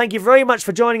now. Thank you very much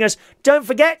for joining us. Don't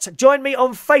forget, join me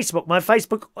on Facebook. My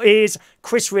Facebook is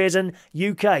Chris Reardon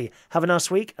UK. Have a nice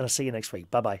week, and I'll see you next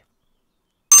week. Bye-bye.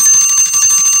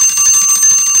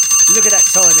 Look at that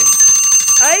timing.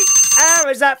 8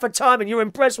 hours that for timing. You're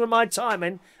impressed with my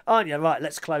timing, aren't you? Right,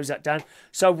 let's close that down.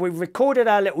 So we've recorded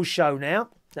our little show now.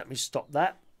 Let me stop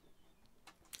that.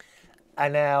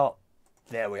 And now,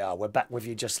 there we are. We're back with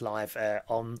you just live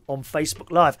on Facebook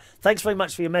Live. Thanks very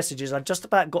much for your messages. I just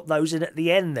about got those in at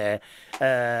the end there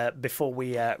before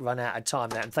we run out of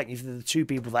time now. And thank you for the 2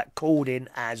 people that called in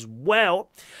as well.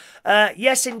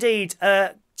 Yes, indeed.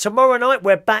 Tomorrow night,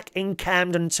 we're back in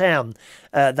Camden Town.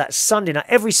 That's Sunday night.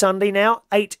 Every Sunday now,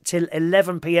 8 till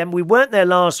 11 p.m. We weren't there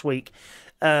last week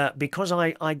because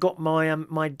I got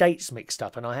my dates mixed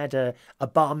up, and I had a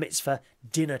bar mitzvah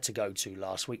dinner to go to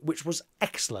last week, which was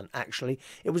excellent, actually.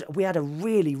 We had a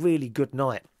really, really good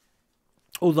night.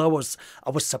 Although I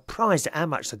was surprised at how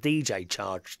much the DJ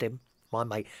charged him, my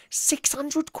mate.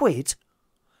 600 quid?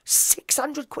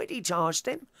 600 quid he charged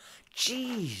him?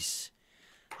 Jeez.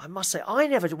 I must say,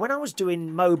 when I was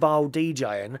doing mobile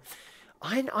DJing,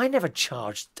 I never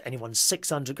charged anyone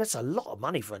 600. That's a lot of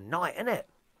money for a night, isn't it?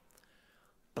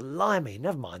 Blimey,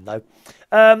 never mind though.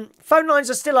 Phone lines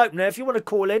are still open there. If you want to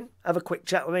call in, have a quick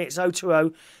chat with me. It's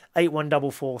 020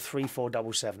 8144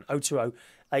 3477. 020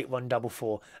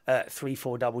 8144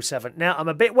 3477. Now, I'm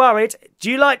a bit worried. Do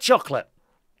you like chocolate?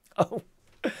 Oh,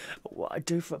 what I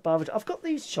do for a bar. I've got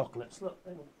these chocolates. Look,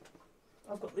 hang on.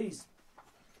 I've got these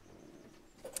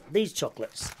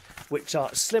chocolates, which are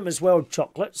Slimmer's World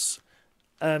chocolates.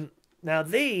 Now,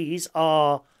 these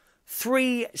are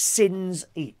 3 sins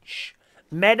each.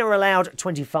 Men are allowed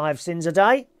 25 sins a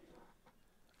day.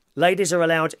 Ladies are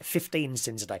allowed 15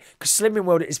 sins a day. Because Slimming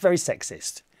World is very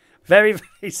sexist. Very,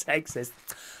 very sexist.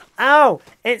 Oh,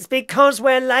 it's because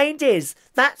we're ladies.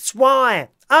 That's why.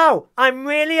 Oh, I'm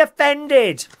really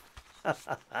offended.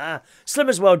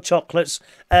 Slimmer's World chocolates,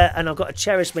 and I've got to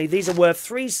cherish me. These are worth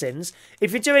 3 sins.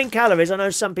 If you're doing calories, I know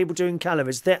some people doing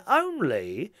calories, they're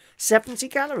only 70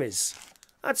 calories.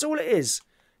 That's all it is.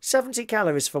 70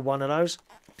 calories for one of those.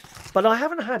 But I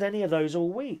haven't had any of those all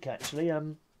week, actually.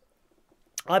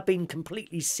 I've been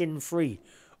completely sin-free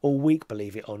all week,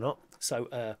 believe it or not.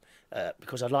 So,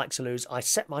 because I'd like to lose, I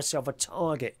set myself a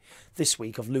target this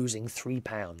week of losing 3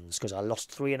 pounds because I lost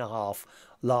 3.5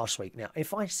 last week. Now,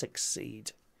 if I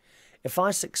succeed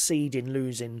in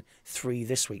losing 3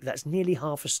 this week, that's nearly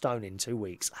half a stone in 2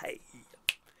 weeks. Hey,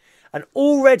 and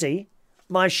already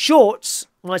my shorts,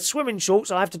 my swimming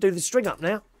shorts, I have to do the string up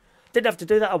now. Didn't have to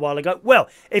do that a while ago. Well,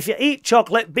 if you eat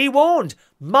chocolate, be warned.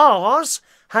 Mars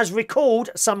has recalled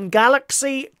some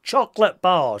Galaxy chocolate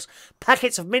bars,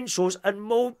 packets of Minstrels and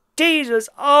Maltesers.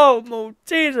 Oh,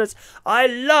 Maltesers. I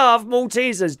love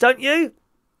Maltesers, don't you?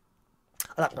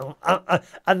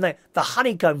 And the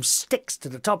honeycomb sticks to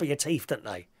the top of your teeth, don't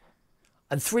they?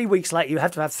 And 3 weeks later, you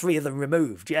have to have 3 of them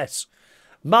removed, yes.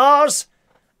 Mars,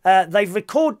 they've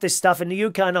recalled this stuff in the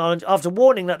UK and Ireland after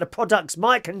warning that the products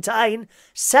might contain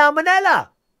salmonella.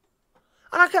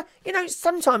 And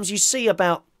sometimes you see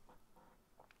about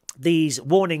these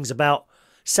warnings about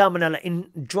salmonella in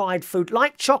dried food,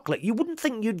 like chocolate. You wouldn't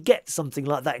think you'd get something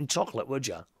like that in chocolate, would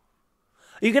you?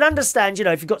 You can understand,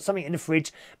 if you've got something in the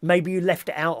fridge, maybe you left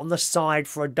it out on the side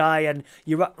for a day and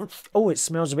it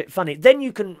smells a bit funny. Then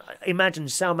you can imagine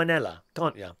salmonella,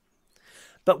 can't you?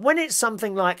 But when it's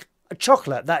something like a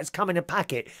chocolate that's come in a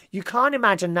packet, you can't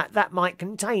imagine that might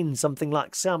contain something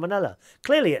like salmonella.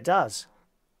 Clearly it does.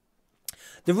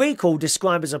 The recall,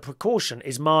 described as a precaution,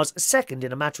 is Mars' second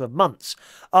in a matter of months,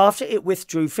 after it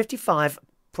withdrew 55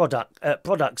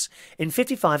 products in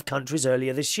 55 countries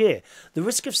earlier this year. The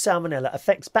risk of salmonella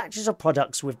affects batches of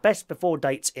products with best before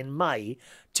dates in May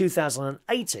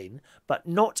 2018, but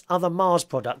not other Mars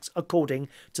products, according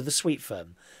to the sweet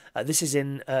firm. This is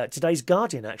in today's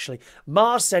Guardian, actually.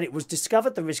 Mars said it was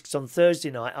discovered the risks on Thursday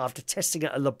night after testing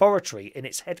at a laboratory in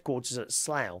its headquarters at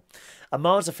Slough. A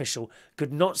Mars official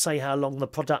could not say how long the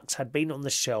products had been on the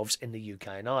shelves in the UK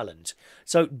and Ireland.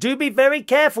 So do be very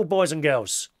careful, boys and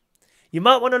girls. You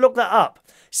might want to look that up.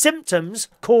 Symptoms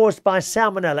caused by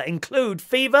salmonella include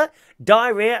fever,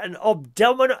 diarrhea, and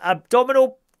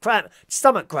abdominal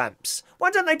stomach cramps.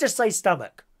 Why don't they just say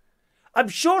stomach? I'm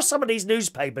sure some of these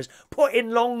newspapers put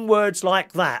in long words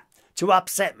like that to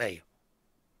upset me.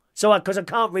 Because I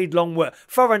can't read long words.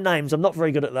 Foreign names, I'm not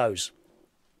very good at those.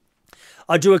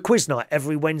 I do a quiz night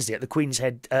every Wednesday at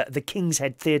the King's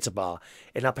Head Theatre Bar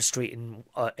in Upper Street in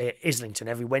Islington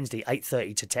every Wednesday,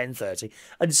 8:30 to 10:30.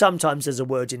 And sometimes there's a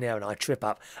word in there and I trip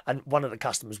up and one of the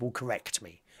customers will correct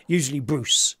me. Usually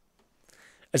Bruce.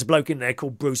 There's a bloke in there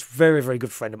called Bruce, very, very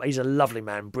good friend of mine. He's a lovely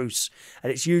man, Bruce.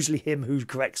 And it's usually him who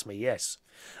corrects me, yes.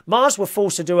 Mars were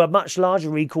forced to do a much larger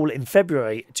recall in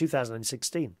February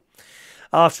 2016.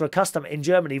 After a customer in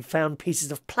Germany found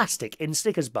pieces of plastic in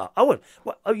Snickers bar. Oh,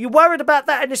 are you worried about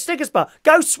that in the Snickers bar?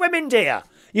 Go swimming, dear.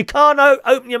 You can't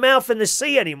open your mouth in the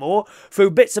sea anymore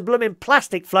through bits of blooming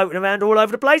plastic floating around all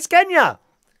over the place, can you?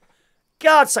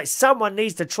 God's sake, someone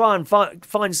needs to try and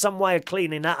find some way of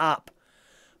cleaning that up.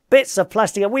 Bits of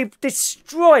plastic. And we've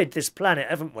destroyed this planet,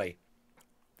 haven't we?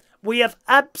 We have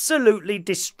absolutely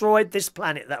destroyed this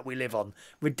planet that we live on.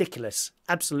 Ridiculous.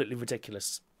 Absolutely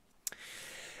ridiculous.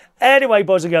 Anyway,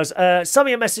 boys and girls, some of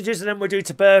your messages and then we'll do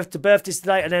to birthdays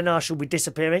today and then I shall be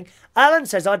disappearing. Alan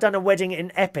says, I'd done a wedding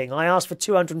in Epping. I asked for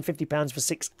 £250 for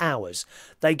 6 hours.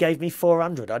 They gave me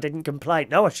 400. I didn't complain.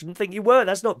 No, I shouldn't think you were.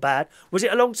 That's not bad. Was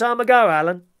it a long time ago,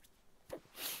 Alan?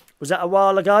 Was that a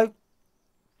while ago?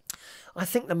 I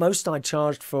think the most I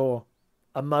charged for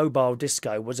a mobile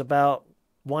disco was about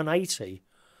 180.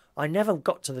 I never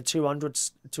got to the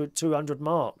 200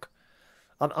 mark.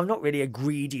 I'm not really a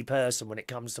greedy person when it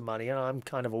comes to money, and I'm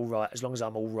kind of all right as long as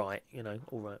I'm all right, you know,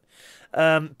 all right.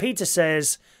 Peter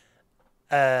says,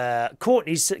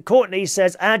 Courtney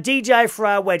says, our DJ for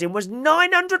our wedding was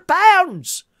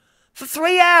 £900 for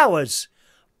 3 hours.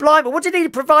 Blimey, what did he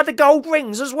provide the gold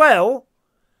rings as well?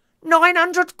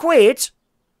 900 quid?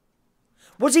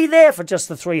 Was he there for just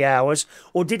the 3 hours,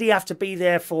 or did he have to be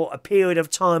there for a period of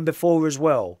time before as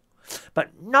well?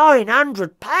 But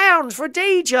 £900 for a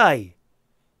DJ.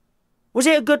 Was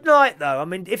it a good night, though? I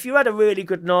mean, if you had a really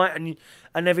good night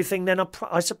and everything, then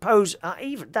I suppose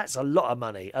even that's a lot of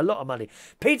money. A lot of money.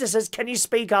 Peter says, can you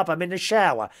speak up? I'm in the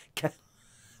shower.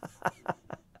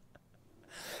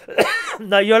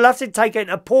 No, you'll have to take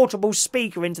a portable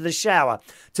speaker into the shower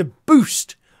to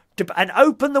boost and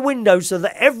open the window so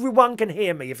that everyone can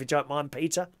hear me, if you don't mind,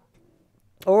 Peter.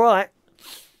 All right.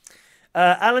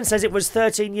 Alan says it was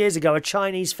 13 years ago, a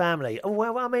Chinese family. Oh,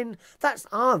 well, I mean, that's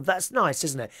nice,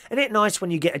 isn't it? Isn't it nice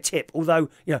when you get a tip? Although,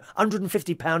 you know,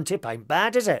 £150 tip ain't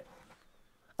bad, is it?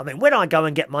 I mean, when I go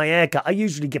and get my hair cut, I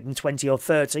usually give them 20 or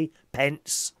 30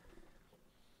 pence.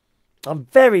 I'm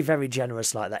very, very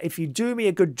generous like that. If you do me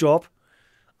a good job,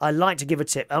 I like to give a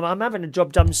tip. I'm having a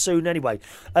job done soon anyway.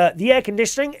 The air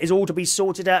conditioning is all to be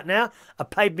sorted out now. I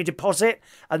paid my deposit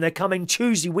and they're coming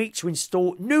Tuesday week to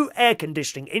install new air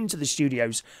conditioning into the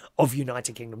studios of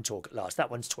United Kingdom Talk at last.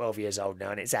 That one's 12 years old now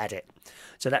and it's at it.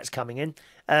 So that's coming in.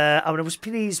 I was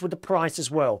pleased with the price as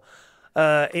well.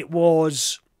 It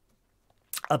was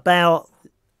about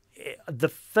the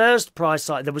first price.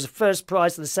 There was a first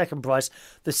price and the second price.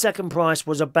 The second price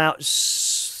was about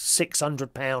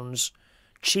 £600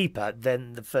 cheaper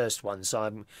than the first one, so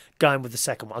I'm going with the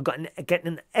second one. I'm getting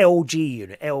an LG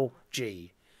unit.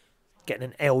 Getting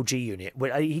an LG unit.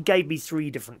 He gave me 3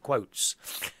 different quotes.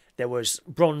 There was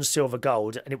bronze, silver,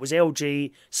 gold, and it was LG,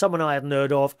 someone I hadn't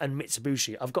heard of, and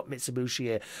Mitsubishi. I've got Mitsubishi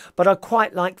here, but I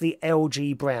quite like the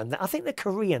LG brand. I think they're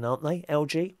Korean, aren't they?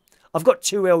 LG. I've got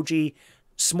 2 LG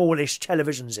smallish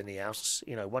televisions in the house.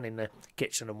 You know, one in the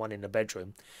kitchen and one in the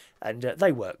bedroom, and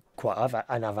they work quite.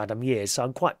 I've had them years, so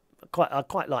I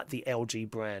quite like the LG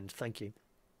brand. Thank you.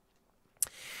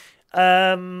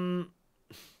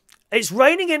 It's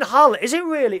raining in Hull. Is it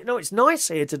really? No, it's nice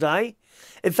here today.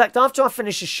 In fact, after I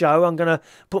finish the show, I'm going to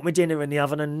put my dinner in the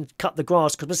oven and cut the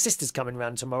grass because my sister's coming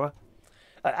round tomorrow.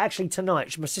 Actually,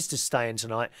 tonight. My sister's staying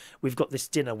tonight. We've got this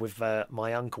dinner with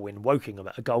my uncle in Wokingham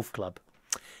at a golf club.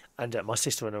 And my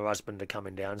sister and her husband are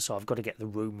coming down, so I've got to get the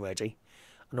room ready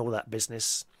and all that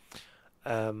business.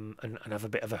 And have a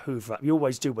bit of a hoover up. You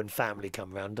always do when family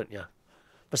come round, don't you?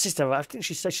 My sister, I think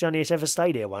she said she only ever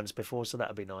stayed here once before, so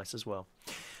that'd be nice as well.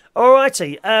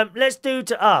 Alrighty, let's do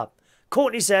to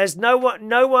Courtney says no,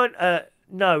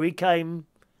 he came.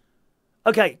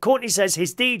 Okay, Courtney says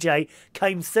his DJ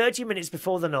came 30 minutes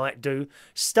before the night do,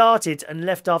 started and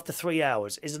left after 3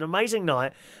 hours. It's an amazing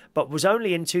night, but was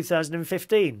only in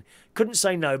 2015. Couldn't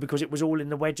say no because it was all in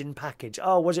the wedding package.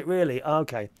 Oh, was it really? Oh,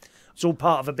 okay. It's all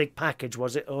part of a big package,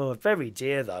 was it? Oh, very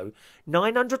dear, though.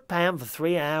 £900 for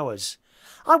 3 hours.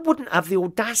 I wouldn't have the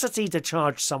audacity to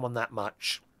charge someone that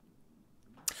much.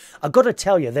 I've got to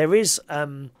tell you, there is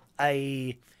a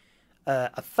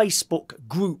Facebook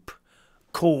group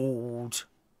called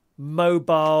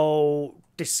Mobile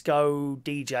Disco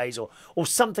DJs or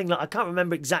something like, I can't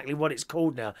remember exactly what it's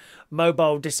called now.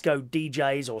 Mobile Disco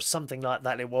DJs or something like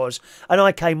that it was. And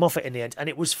I came off it in the end, and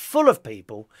it was full of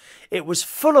people. It was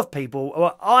full of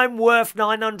people. I'm worth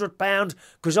 £900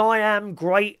 because I am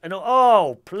great. And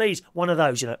oh, please, one of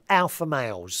those, alpha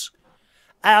males.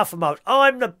 Alpha males.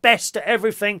 I'm the best at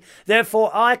everything.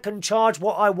 Therefore, I can charge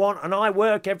what I want, and I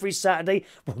work every Saturday.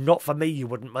 Well, not for me, you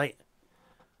wouldn't, mate.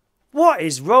 What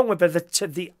is wrong with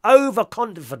the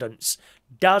overconfidence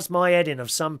does my head in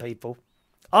of some people.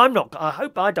 I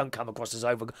hope I don't come across as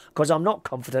over, because I'm not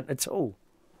confident at all.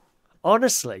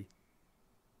 Honestly.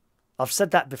 I've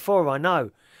said that before, I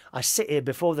know. I sit here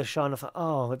before the show and I thought,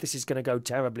 oh, this is going to go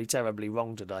terribly, terribly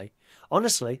wrong today.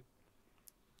 Honestly.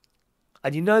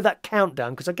 And you know that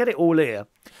countdown, because I get it all here.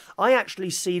 I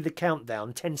actually see the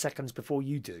countdown 10 seconds before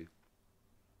you do.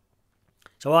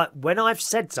 So when I've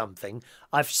said something,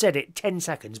 I've said it 10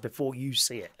 seconds before you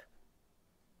see it.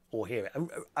 Or hear it.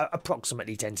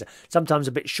 Approximately 10 seconds. Sometimes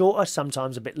a bit shorter,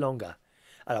 sometimes a bit longer.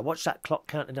 And I watch that clock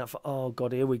counting down for, oh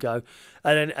God, here we go.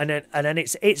 And then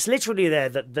it's literally there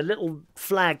that the little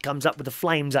flag comes up with the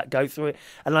flames that go through it.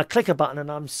 And I click a button and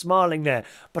I'm smiling there.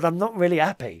 But I'm not really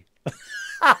happy.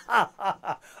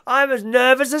 I'm as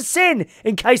nervous as sin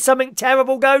in case something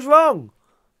terrible goes wrong.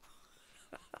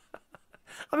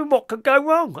 I mean, what could go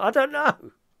wrong? I don't know.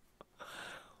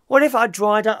 What if I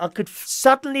dried up? I could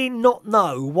suddenly not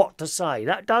know what to say.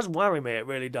 That does worry me. It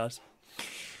really does.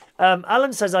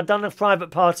 Alan says, I'd done a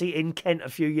private party in Kent a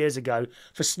few years ago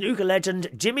for snooker legend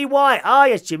Jimmy White. Ah,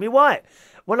 yes, Jimmy White.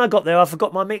 When I got there, I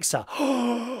forgot my mixer.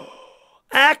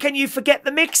 How can you forget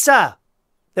the mixer?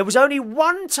 There was only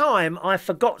one time I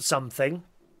forgot something.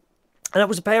 And it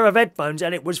was a pair of headphones.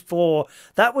 And it was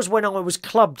that was when I was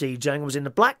club DJing. I was in the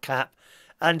Black Cap.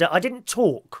 And I didn't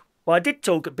talk. Well, I did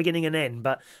talk at beginning and end,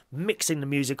 but mixing the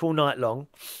music all night long.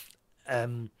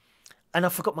 And I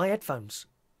forgot my headphones.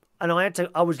 And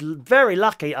I was very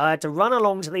lucky. I had to run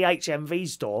along to the HMV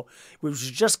store, which was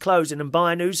just closing, and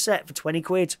buy a new set for 20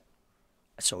 quid.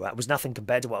 That's all right. It was nothing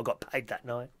compared to what I got paid that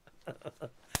night.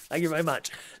 Thank you very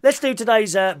much. Let's do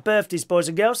today's birthdays, boys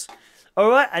and girls. All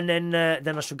right, and then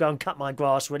I shall go and cut my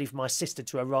grass, ready for my sister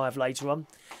to arrive later on.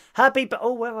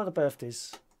 Where are the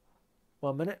birthdays?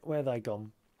 1 minute, where are they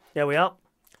gone? There we are.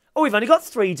 Oh, we've only got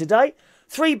 3 today.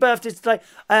 3 birthdays today.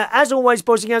 As always,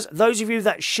 boys and girls, those of you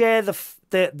that share the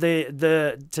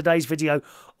today's video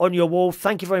on your wall,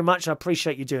 thank you very much. I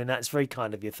appreciate you doing that. It's very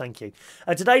kind of you. Thank you.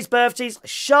 Today's birthdays,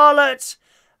 Charlotte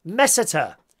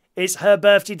Messiter. It's her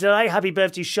birthday today. Happy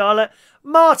birthday, Charlotte.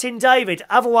 Martin David,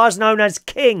 otherwise known as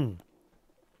King,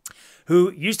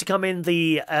 who used to come in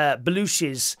the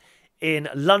Belushes in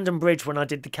London Bridge when I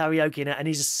did the karaoke in it, and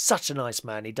he's such a nice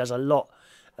man. He does a lot.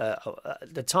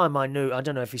 The time I knew, I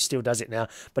don't know if he still does it now,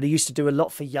 but he used to do a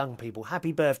lot for young people.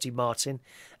 Happy birthday, Martin.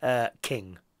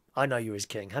 King. I know you as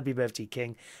King. Happy birthday,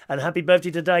 King. And happy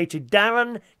birthday today to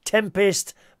Darren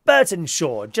Tempest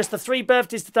Burtonshaw. Just the 3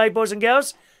 birthdays today, boys and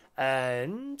girls.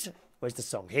 And where's the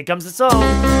song? Here comes the song.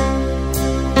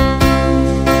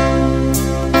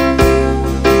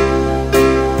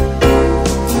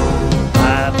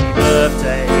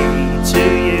 Birthday to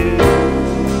you.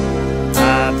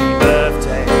 Happy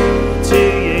birthday to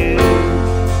you.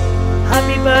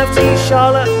 Happy birthday,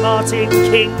 Charlotte, Martin,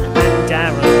 King, and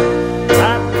Darren.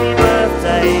 Happy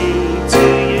birthday to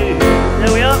you.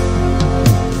 There we are.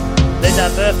 There's our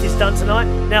birthdays done tonight.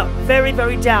 Now, very,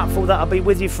 very doubtful that I'll be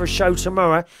with you for a show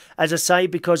tomorrow, as I say,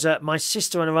 because my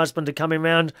sister and her husband are coming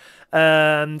round,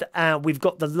 and we've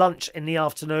got the lunch in the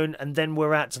afternoon, and then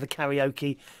we're out to the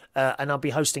karaoke. And I'll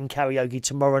be hosting karaoke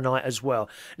tomorrow night as well.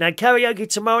 Now, karaoke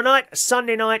tomorrow night,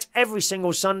 Sunday night, every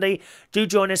single Sunday. Do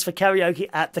join us for karaoke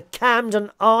at the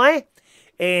Camden Eye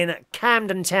in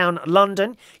Camden Town,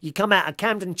 London. You come out of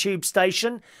Camden Tube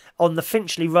Station on the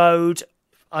Finchley Road.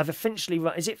 Is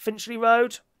it Finchley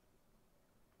Road?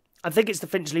 I think it's the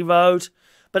Finchley Road.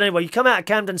 But anyway, you come out of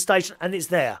Camden Station and it's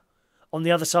there on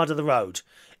the other side of the road.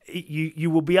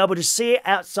 You will be able to see it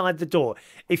outside the door.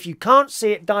 If you can't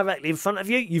see it directly in front of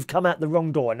you, you've come out the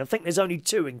wrong door. And I think there's only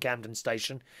 2 in Camden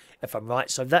Station, if I'm right.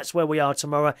 So that's where we are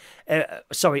tomorrow.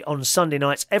 On Sunday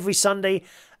nights. Every Sunday,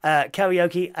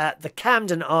 karaoke at the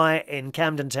Camden Eye in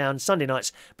Camden Town. Sunday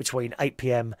nights between 8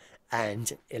 p.m.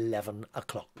 and 11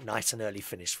 o'clock. Nice and early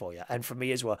finish for you. And for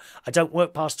me as well. I don't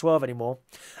work past 12 anymore.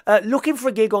 Looking for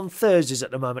a gig on Thursdays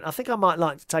at the moment. I think I might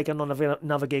like to take on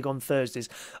another gig on Thursdays,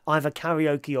 either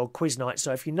karaoke or quiz night.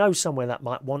 So if you know somewhere that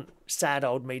might want sad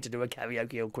old me to do a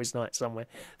karaoke or quiz night somewhere,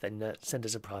 then send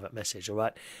us a private message, all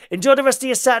right? Enjoy the rest of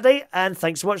your Saturday, and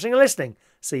thanks for watching and listening.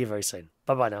 See you very soon.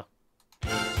 Bye-bye now.